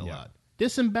entrails spill out.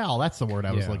 Disembowel. That's the word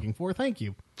I was looking for. Thank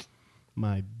you.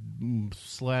 My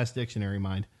 / dictionary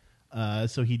mind.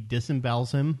 So he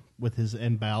disembowels him with his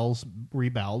embowels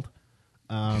reboweled.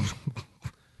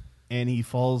 And he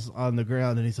falls on the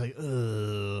ground and he's like,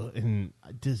 ugh. And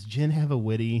does Jin have a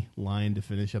witty line to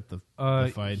finish up the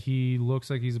fight? He looks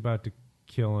like he's about to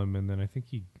kill him, and then I think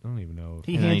I don't even know.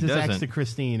 He hands his axe to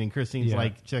Christine, and Christine's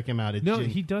like, check him out. No,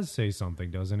 he does say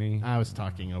something, doesn't he? I was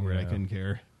talking over it. I couldn't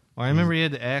care. Well, I remember he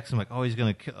had the axe. I'm like, oh, he's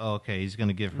going to okay, he's going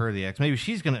to give her the axe. Maybe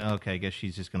she's going to, okay, I guess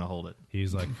she's just going to hold it.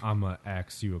 He's like, I'm going to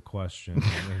ask you a question.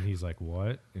 And he's like,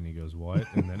 what? And he goes, what?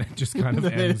 And then it just kind of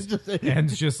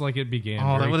ends just like it began.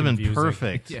 Oh, that would have been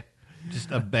perfect. Yeah.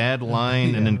 Just a bad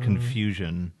line and then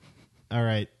confusion. All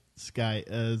right. Sky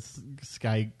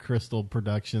Crystal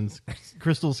Productions.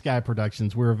 Crystal Sky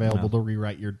Productions. We're available to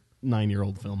rewrite your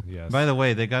 9-year-old film. Yes. By the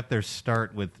way, they got their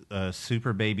start with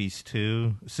Super Babies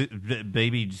 2.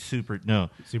 Baby Geniuses?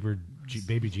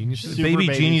 Baby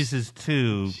Geniuses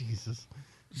 2. Jesus.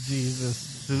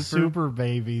 Super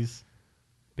Babies.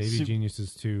 Baby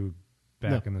Geniuses 2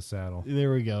 back in the saddle.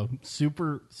 There we go.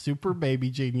 Super Baby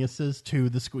Geniuses 2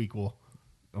 the Squeakquel.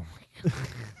 Oh my God.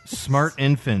 Smart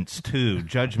Infants 2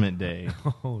 Judgment Day.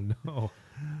 Oh no.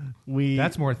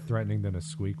 That's more threatening than a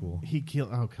Squeakquel.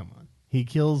 Oh, come on. He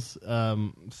kills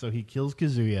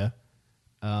Kazuya.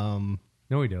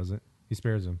 No, he doesn't. He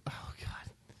spares him. Oh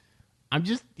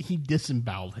God. He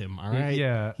disemboweled him, all right?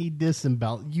 Yeah. He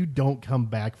disemboweled. You don't come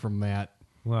back from that.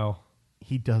 Well,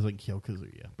 he doesn't kill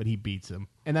Kazuya, but he beats him.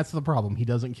 And that's the problem. He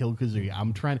doesn't kill Kazuya.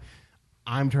 I'm trying to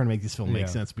make this film make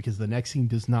sense because the next scene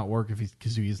does not work if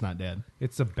Kazuya's not dead.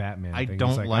 It's a Batman thing.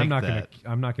 Don't like that.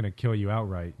 I'm not going to kill you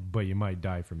outright, but you might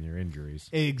die from your injuries.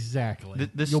 Exactly.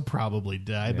 You'll probably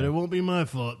die, but it won't be my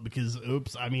fault because,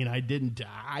 oops, I mean, I didn't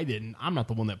die. I'm not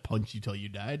the one that punched you till you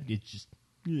died. It's just...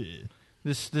 Ugh.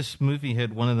 This movie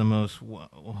had one of the most...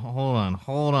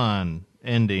 Hold on,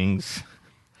 endings.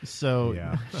 So,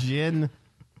 Jin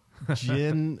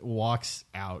walks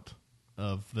out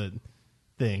of the...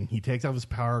 thing. He takes off his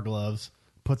power gloves,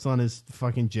 puts on his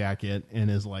fucking jacket,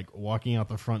 and is like walking out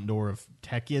the front door of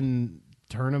TEKKEN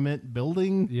tournament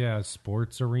building. Yeah,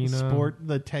 sports arena.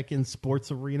 The TEKKEN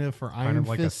sports arena for Iron Fist. Kind of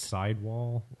like a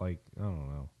sidewall. Like, I don't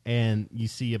know. And you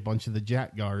see a bunch of the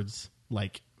Jack guards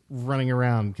like running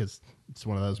around because it's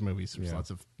one of those movies. There's lots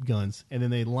of guns. And then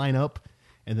they line up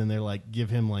and then they like give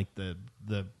him like the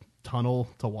tunnel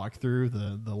to walk through,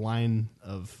 the line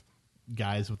of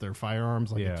guys with their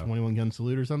firearms, like a 21 gun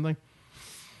salute or something.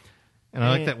 And I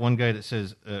like that one guy that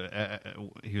says,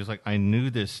 he was like, I knew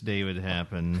this day would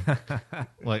happen.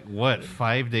 Like, what,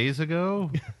 5 days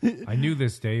ago? I knew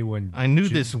this day when... I knew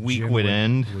this week would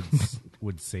end.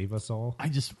 Would save us all. I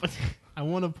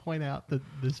want to point out that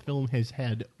this film has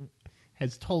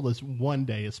told us one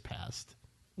day has passed.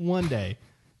 One day.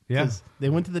 Yeah. They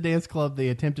went to the dance club, they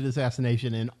attempted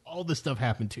assassination, and all this stuff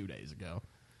happened 2 days ago.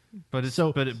 But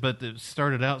it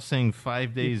started out saying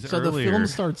 5 days earlier. So the film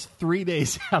starts 3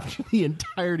 days after the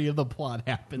entirety of the plot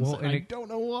happens. Well, and I don't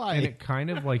know why. And it kind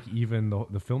of like even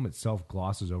the film itself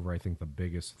glosses over, I think, the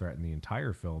biggest threat in the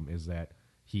entire film is that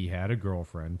he had a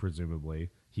girlfriend, presumably.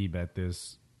 He met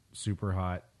this super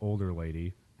hot older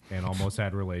lady and almost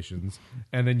had relations.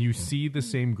 And then you see the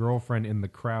same girlfriend in the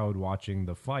crowd watching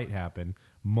the fight happen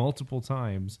multiple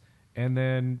times. And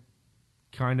then...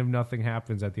 kind of nothing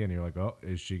happens at the end. You're like, oh,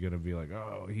 is she going to be like,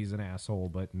 oh, he's an asshole?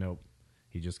 But nope.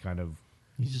 He's just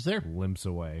there. Limps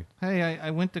away. Hey,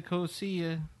 I went to go see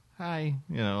you. Hi.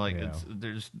 You know, like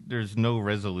there's no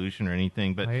resolution or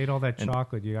anything. But I ate all that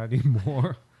chocolate. You got any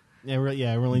more? I really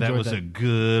enjoyed that. That was a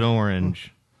good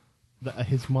orange.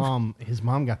 His mom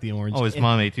got the orange. Oh, his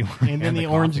mom ate the orange. And then the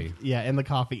orange. Coffee. Yeah, and the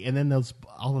coffee. And then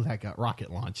all of that got rocket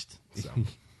launched. So.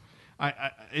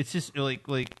 It's just like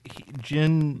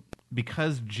Jin...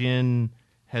 Because Jin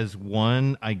has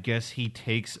won, I guess he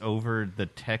takes over the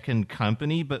TEKKEN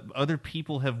company, but other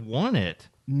people have won it.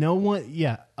 No one,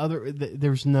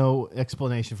 there's no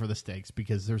explanation for the stakes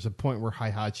because there's a point where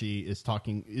Heihachi is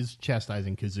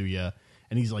chastising Kazuya,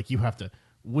 and he's like, you have to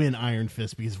win Iron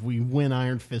Fist because if we win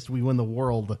Iron Fist, we win the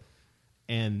world.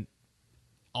 And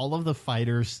all of the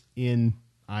fighters in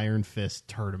Iron Fist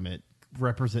tournament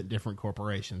represent different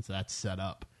corporations. That's set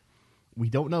up. We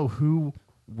don't know who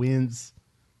wins.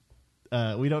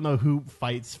 We don't know who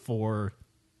fights for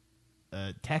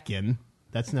Tekken.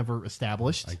 That's never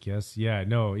established. I guess. Yeah.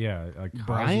 No. Yeah.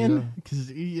 Brian,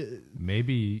 because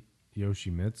maybe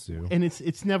Yoshimitsu. And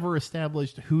it's never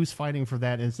established who's fighting for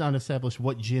that, and it's not established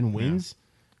what Jin wins. Yeah.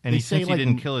 And since he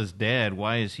didn't kill his dad,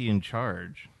 why is he in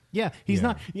charge? Yeah, he's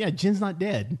not. Yeah, Jin's not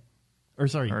dead. Or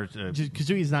sorry,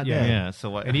 Kazuya's not dead. Yeah. So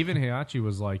what? And even Heihachi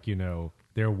was like,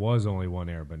 there was only one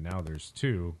heir, but now there's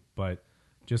two. But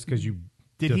just because you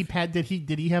did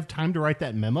he have time to write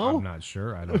that memo? I'm not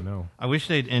sure. I don't know. I wish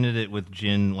they'd ended it with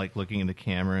Jin like looking in the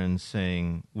camera and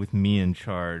saying, "With me in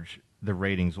charge, the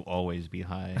ratings will always be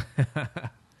high."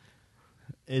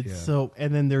 So,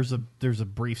 and then there's a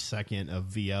brief second of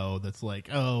VO that's like,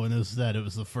 oh, and it was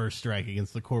the first strike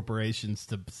against the corporations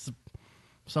to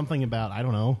something about, I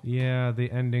don't know. Yeah, the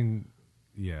ending.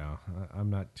 Yeah, I'm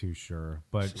not too sure,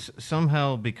 but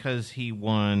somehow because he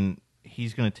won,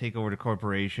 he's going to take over the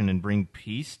corporation and bring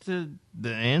peace to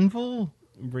the Anvil.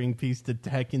 Bring peace to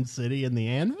Tekken City and the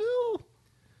Anvil.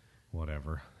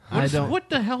 Whatever. What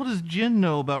the hell does Jin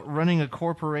know about running a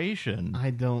corporation? I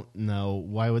don't know.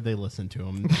 Why would they listen to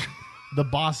him? The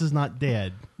boss is not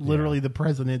dead. Literally, the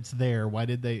president's there. Why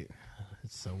did they?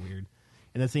 It's so weird.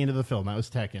 And that's the end of the film. That was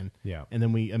Tekken. Yeah. And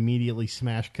then we immediately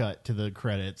smash cut to the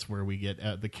credits where we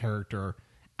get the character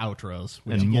outros.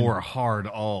 And more hard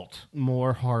alt.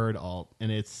 More hard alt.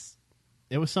 And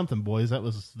it was something, boys. That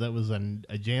was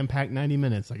a jam-packed 90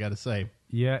 minutes, I got to say.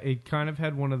 Yeah, it kind of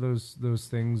had one of those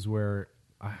things where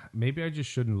maybe I just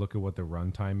shouldn't look at what the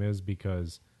runtime is,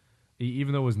 because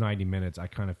even though it was 90 minutes, I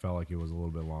kind of felt like it was a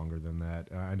little bit longer than that.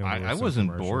 I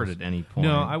wasn't bored at any point.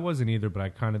 No, I wasn't either,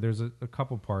 but there's a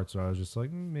couple parts where I was just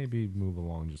like, maybe move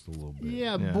along just a little bit.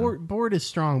 Yeah. Bored is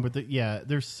strong, but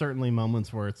there's certainly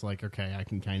moments where it's like, okay, I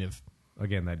can kind of...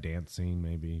 Again, that dance scene,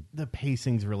 maybe. The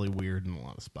pacing's really weird in a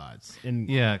lot of spots. And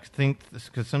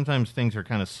because sometimes things are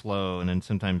kind of slow, and then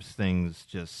sometimes things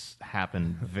just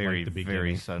happen very,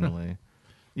 very suddenly.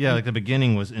 Yeah, like the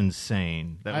beginning was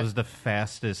insane. That was the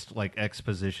fastest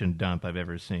exposition dump I've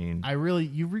ever seen. You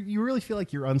really feel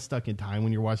like you're unstuck in time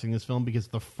when you're watching this film, because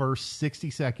the first 60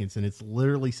 seconds, and it's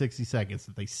literally 60 seconds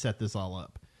that they set this all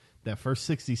up. That first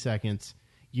 60 seconds,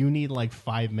 you need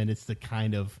 5 minutes to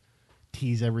kind of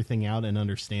tease everything out and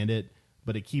understand it,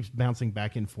 but it keeps bouncing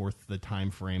back and forth the time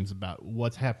frames about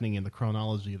what's happening in the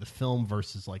chronology of the film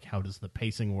versus how does the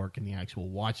pacing work in the actual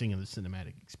watching of the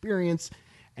cinematic experience.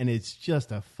 And it's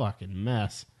just a fucking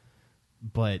mess,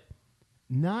 but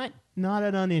not an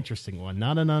uninteresting one,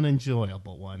 not an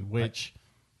unenjoyable one, which...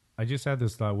 I just had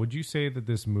this thought. Would you say that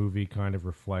this movie kind of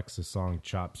reflects the song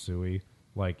Chop Suey?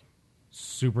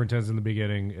 Super intense in the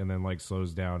beginning and then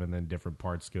slows down and then different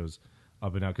parts goes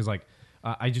up and down? Because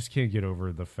I just can't get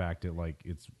over the fact that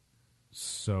it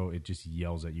just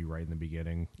yells at you right in the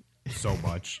beginning so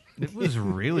much. It was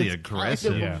really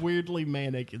aggressive. Kind of weirdly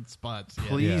manic in spots.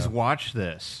 Please watch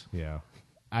this. Yeah.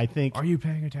 I think... Are you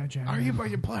paying attention?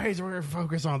 Please, we're going to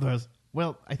focus on this.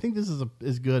 Well, I think this is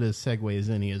as good a segue as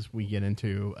any as we get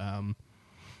into... I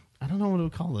don't know what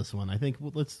to call this one. I think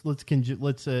let's call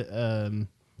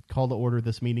to order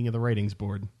this meeting of the ratings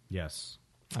board. Yes.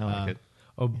 I like it.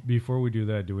 Oh, before we do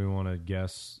that, do we want to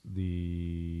guess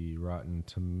the Rotten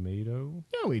Tomato?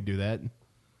 Yeah, we do that.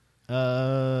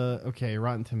 Okay,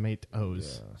 Rotten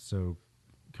Tomatoes. Yeah, so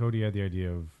Cody had the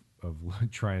idea of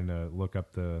trying to look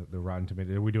up the Rotten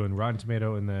Tomato. Are we doing Rotten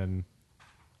Tomato and then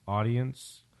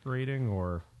audience rating,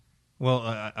 or? Well,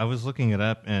 I was looking it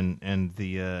up, and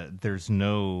the there's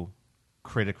no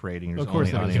critic rating. There's of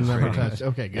course, only audience rating.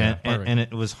 Okay, good. And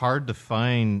it was hard to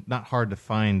find. Not hard to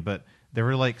find, but there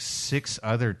were 6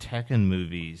 other Tekken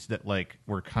movies that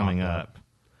were coming up.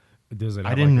 Does it?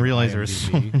 I didn't realize there were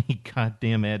so many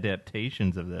goddamn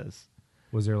adaptations of this.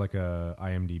 Was there a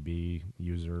IMDb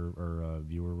user or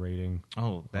viewer rating?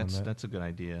 Oh, that's a good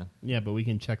idea. Yeah, but we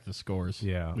can check the scores.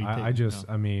 Yeah,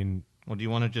 I mean. Well, do you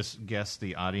want to just guess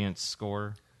the audience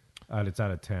score? It's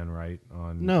out of 10, right?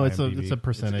 On no, IMDb? It's a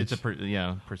percentage.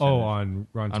 Percentage. Oh, on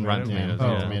Rotten Tomatoes.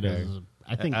 Tomatoes.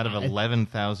 I think out of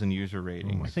 11,000 user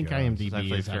ratings. I think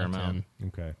IMDb is out of 10.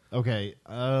 Okay.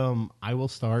 I will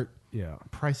start. Yeah.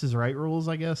 Price is Right rules,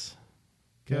 I guess.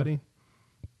 Cody?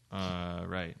 Yeah.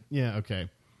 Right. Yeah, okay.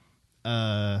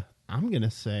 I'm going to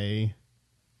say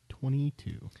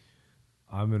 22.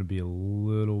 I'm going to be a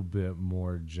little bit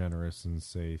more generous and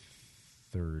say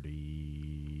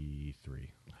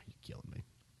 33. Oh, you're killing me.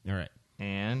 All right.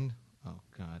 And, oh,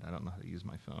 God, I don't know how to use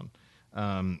my phone.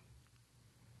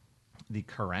 The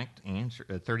correct answer,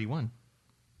 31.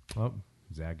 Oh,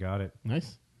 Zach got it.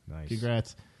 Nice.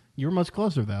 Congrats. You were much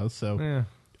closer, though. So, yeah.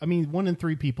 I mean, 1 in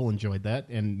 3 people enjoyed that,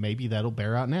 and maybe that'll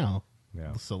bear out now.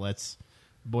 Yeah. So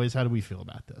boys, how do we feel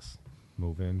about this?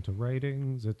 Move into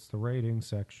ratings. It's the rating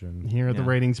section. Here at the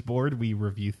ratings board, we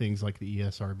review things like the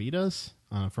ESRB does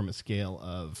from a scale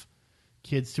of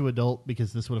kids to adult.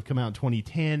 Because this would have come out in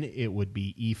 2010, it would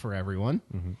be E for everyone.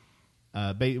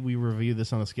 We review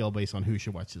this on a scale based on who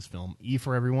should watch this film. E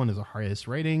for everyone is the highest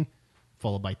rating,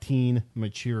 followed by teen,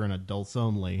 mature, and adults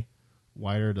only.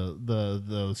 Wider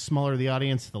the smaller the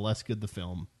audience, the less good the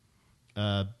film.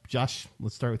 Josh,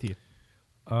 let's start with you.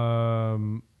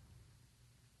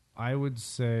 I would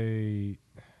say,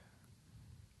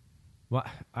 well,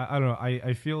 I don't know.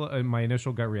 I feel my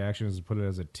initial gut reaction is to put it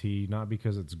as a T, not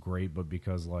because it's great, but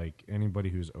because like anybody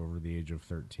who's over the age of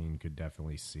 13 could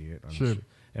definitely see it. Sure.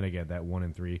 And again, that 1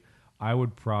 and 3, I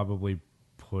would probably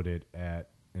put it at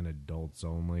an adults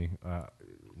only.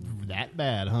 That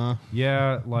bad, huh?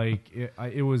 Yeah, like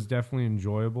it was definitely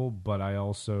enjoyable, but I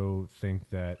also think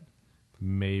that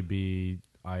maybe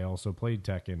I also played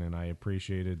Tekken and I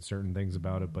appreciated certain things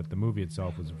about it, but the movie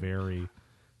itself was very,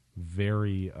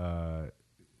 very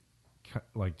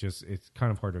like just it's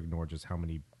kind of hard to ignore just how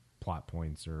many plot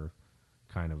points are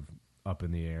kind of up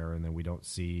in the air, and then we don't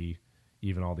see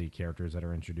even all the characters that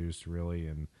are introduced really,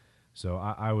 and so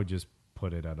I would just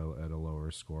put it at a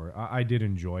lower score. I did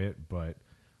enjoy it, but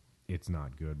it's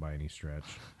not good by any stretch.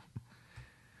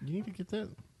 You need to get that.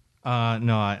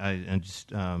 No, I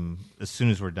just as soon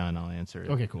as we're done, I'll answer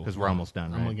it. Okay, cool. Because we're almost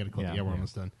done. I'm right? gonna get a clip. Yeah, we're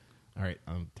almost done. All right,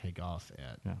 take off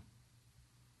at. Yeah.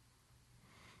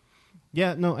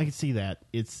 Yeah, no, I can see that.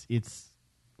 It's.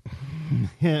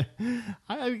 Yeah,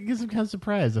 I guess I'm kind of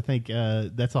surprised. I think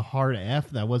that's a hard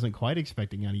F that I wasn't quite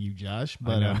expecting out of you, Josh.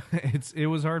 But it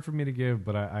was hard for me to give,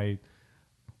 but I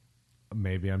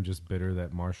maybe I'm just bitter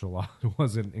that martial law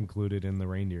wasn't included in the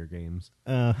reindeer games.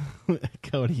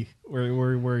 Cody, where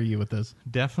are you with this?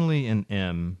 Definitely an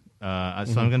M. So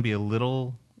I'm going to be a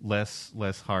little less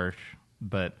harsh,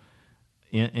 but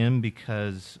M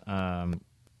because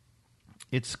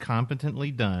it's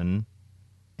competently done,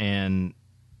 and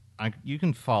you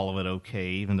can follow it okay,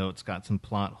 even though it's got some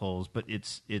plot holes. But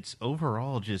it's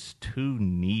overall just too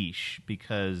niche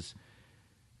because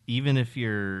even if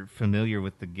you're familiar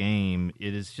with the game,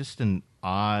 it is just an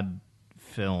odd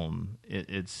film.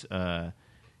 It's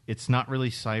not really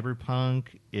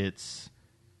cyberpunk. It's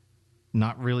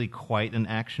not really quite an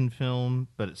action film,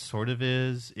 but it sort of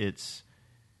is. It's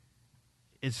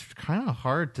kind of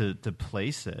hard to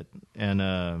place it, and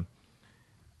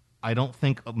I don't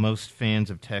think most fans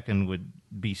of Tekken would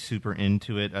be super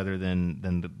into it, other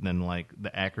than like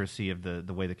the accuracy of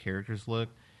the way the characters look.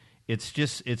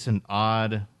 It's an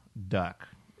odd duck.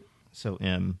 So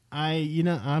M.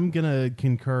 I'm gonna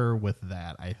concur with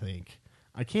that. I think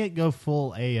I can't go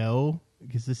full AO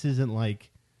because this isn't like.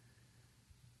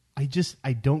 I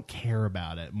don't care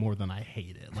about it more than I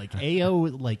hate it. Like AO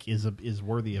like is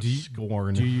worthy of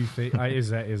scorn. Do you think is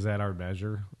that our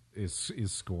measure? Is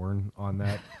scorn on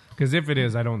that? Because if it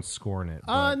is, I don't scorn it.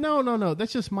 No.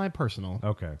 That's just my personal.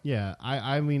 Okay. Yeah,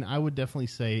 I mean, I would definitely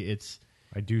say it's.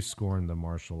 I do scorn the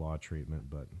martial law treatment,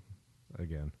 but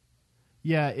again.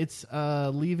 Yeah, it's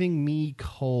leaving me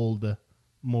cold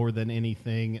more than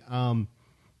anything.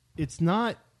 It's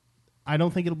not. I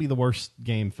don't think it'll be the worst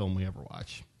game film we ever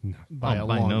watch. No. By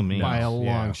no means. By a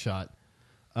long shot.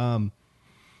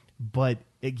 But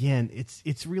again,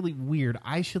 it's really weird.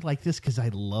 I should like this because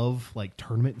I love like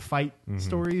tournament fight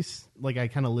stories. Like I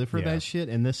kind of live for that shit.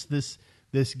 And this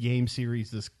game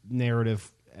series, this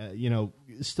narrative,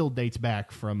 still dates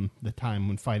back from the time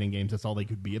when fighting games. That's all they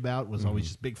could be about. Was always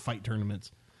just big fight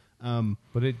tournaments.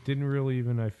 But it didn't really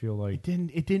even. I feel like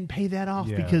it didn't pay that off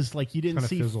because like you didn't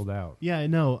see fizzled out. Yeah,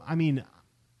 no. I mean.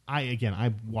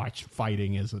 I watch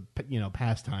fighting as a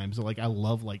pastime, so like I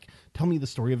love like tell me the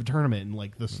story of a tournament and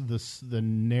like the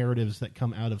narratives that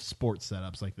come out of sports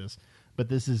setups like this. But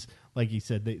this is like you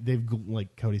said, they've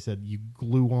like Cody said, you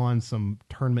glue on some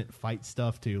tournament fight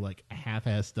stuff to like a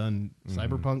half-ass done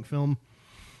cyberpunk film,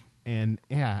 and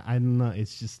yeah, I don't know,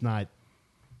 it's just not.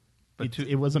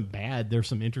 It wasn't bad. There's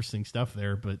some interesting stuff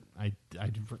there, but I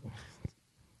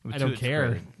don't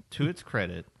care. To its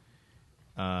credit.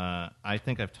 I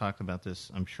think I've talked about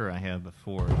this. I'm sure I have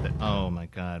before. Oh my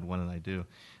God, what did I do?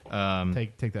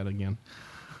 Take that again.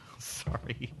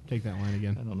 Sorry. Take that line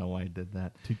again. I don't know why I did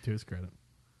that. To its credit.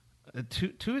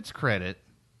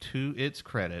 To its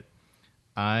credit,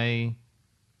 I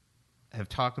have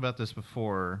talked about this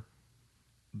before,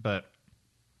 but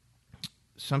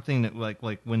something that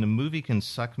like when the movie can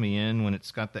suck me in, when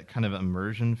it's got that kind of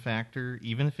immersion factor,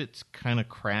 even if it's kind of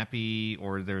crappy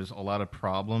or there's a lot of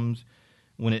problems.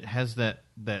 When it has that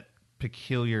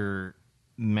peculiar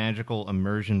magical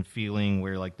immersion feeling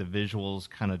where like the visuals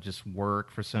kind of just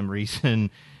work for some reason.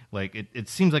 Like it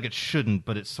seems like it shouldn't,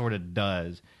 but it sort of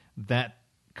does. That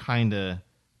kind of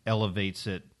elevates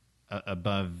it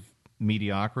above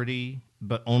mediocrity,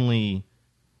 but only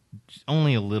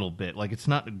a little bit. Like it's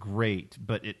not great,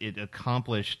 but it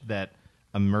accomplished that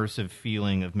immersive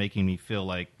feeling of making me feel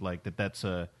like that's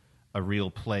a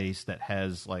real place that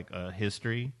has like a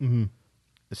history. Mm-hmm.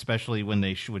 Especially when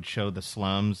they would show the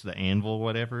slums, the anvil,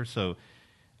 whatever. So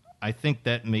I think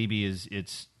that maybe is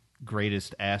its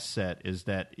greatest asset is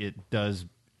that it does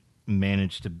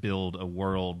manage to build a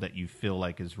world that you feel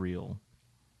like is real,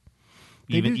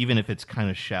 even if it's kind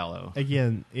of shallow.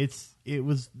 Again, this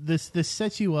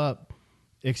sets you up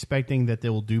expecting that they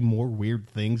will do more weird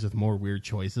things with more weird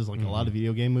choices, like a lot of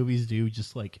video game movies do.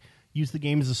 Just like use the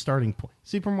game as a starting point.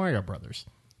 Super Mario Brothers.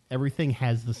 Everything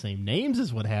has the same names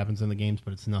as what happens in the games,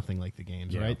 but it's nothing like the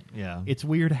games, right? Yeah. It's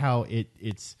weird how it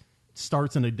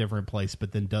starts in a different place,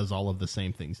 but then does all of the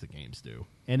same things the games do.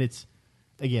 And it's,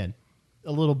 again,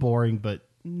 a little boring, but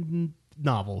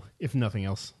novel, if nothing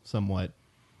else, somewhat.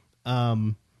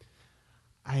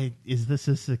 Is this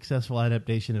a successful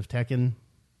adaptation of Tekken?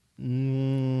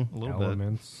 A little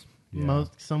Elements. bit. Yeah.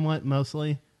 Somewhat,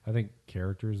 mostly. I think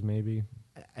characters, maybe.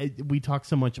 We talk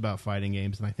so much about fighting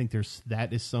games, and I think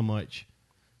that is so much.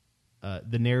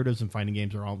 The narratives in fighting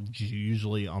games are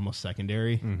usually almost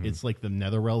secondary. Mm-hmm. It's like the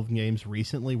NetherRealm games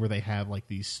recently, where they have like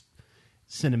these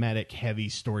cinematic, heavy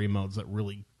story modes that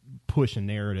really push a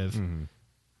narrative. Mm-hmm.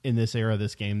 In this era,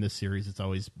 this series,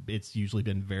 it's usually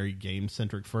been very game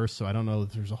centric first. So I don't know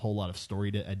if there's a whole lot of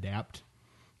story to adapt.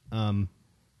 At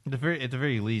the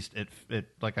very least, it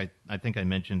like I think I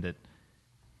mentioned it.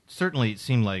 Certainly, it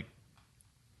seemed like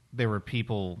there were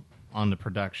people on the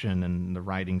production and the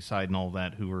writing side and all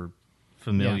that who were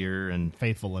familiar and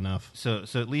faithful enough. So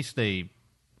at least they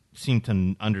seem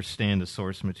to understand the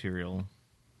source material.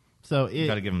 So you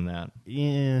got to give them that.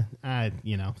 Yeah,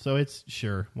 so it's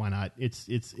sure, why not?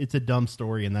 It's a dumb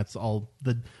story, and that's all.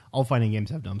 All fighting games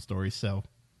have dumb stories, so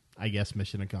I guess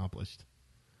mission accomplished.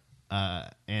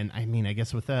 And I mean, I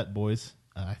guess with that, boys,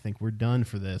 I think we're done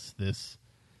for this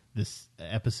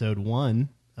episode 1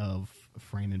 of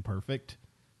Frame Imperfect.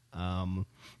 If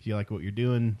you like what you're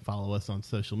doing, follow us on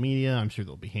social media. I'm sure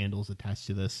there'll be handles attached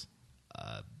to this.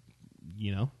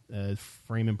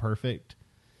 Frame Imperfect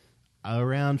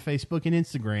around Facebook and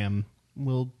Instagram.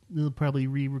 We'll probably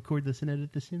re-record this and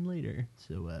edit this in later.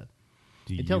 So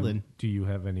until then, do you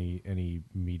have any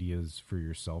medias for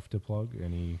yourself to plug?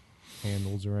 Any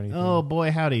handles or anything? Oh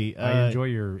boy, howdy! I enjoy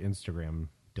your Instagram.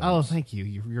 Dumps. Oh, thank you.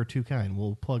 You're too kind.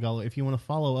 We'll plug all. If you want to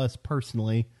follow us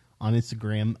personally on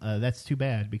Instagram, that's too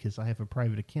bad because I have a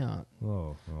private account.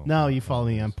 No, you follow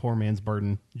me on Poor Man's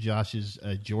Burden. Josh is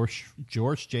Jorsh,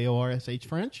 Jorsh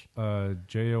French.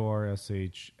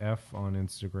 JORSHF on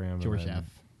Instagram. George F.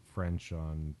 French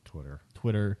on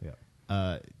Twitter.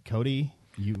 Yeah. Cody,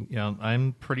 you. Yeah,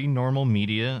 I'm pretty normal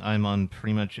media. I'm on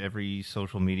pretty much every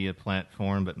social media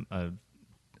platform, but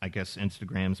I guess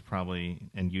Instagram's probably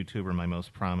and YouTube are my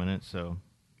most prominent. So.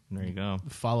 There you go.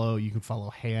 You can follow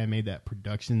Hey I Made That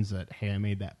Productions at Hey I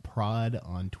Made That Prod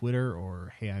on Twitter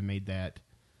or Hey I Made That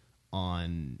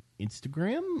on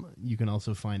Instagram. You can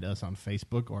also find us on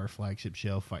Facebook or our flagship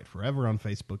show Fight Forever on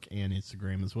Facebook and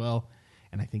Instagram as well.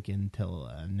 And I think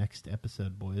until next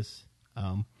episode, boys,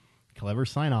 clever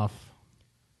sign off.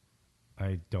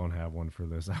 I don't have one for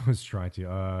this. I was trying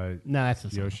to. No, that's the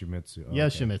Yoshimitsu. Okay.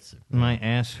 Yoshimitsu. My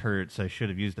ass hurts. I should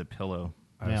have used a pillow.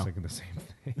 I was thinking the same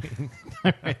thing.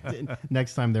 All right,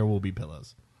 next time there will be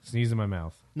pillows. Sneeze in my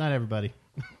mouth. Not everybody.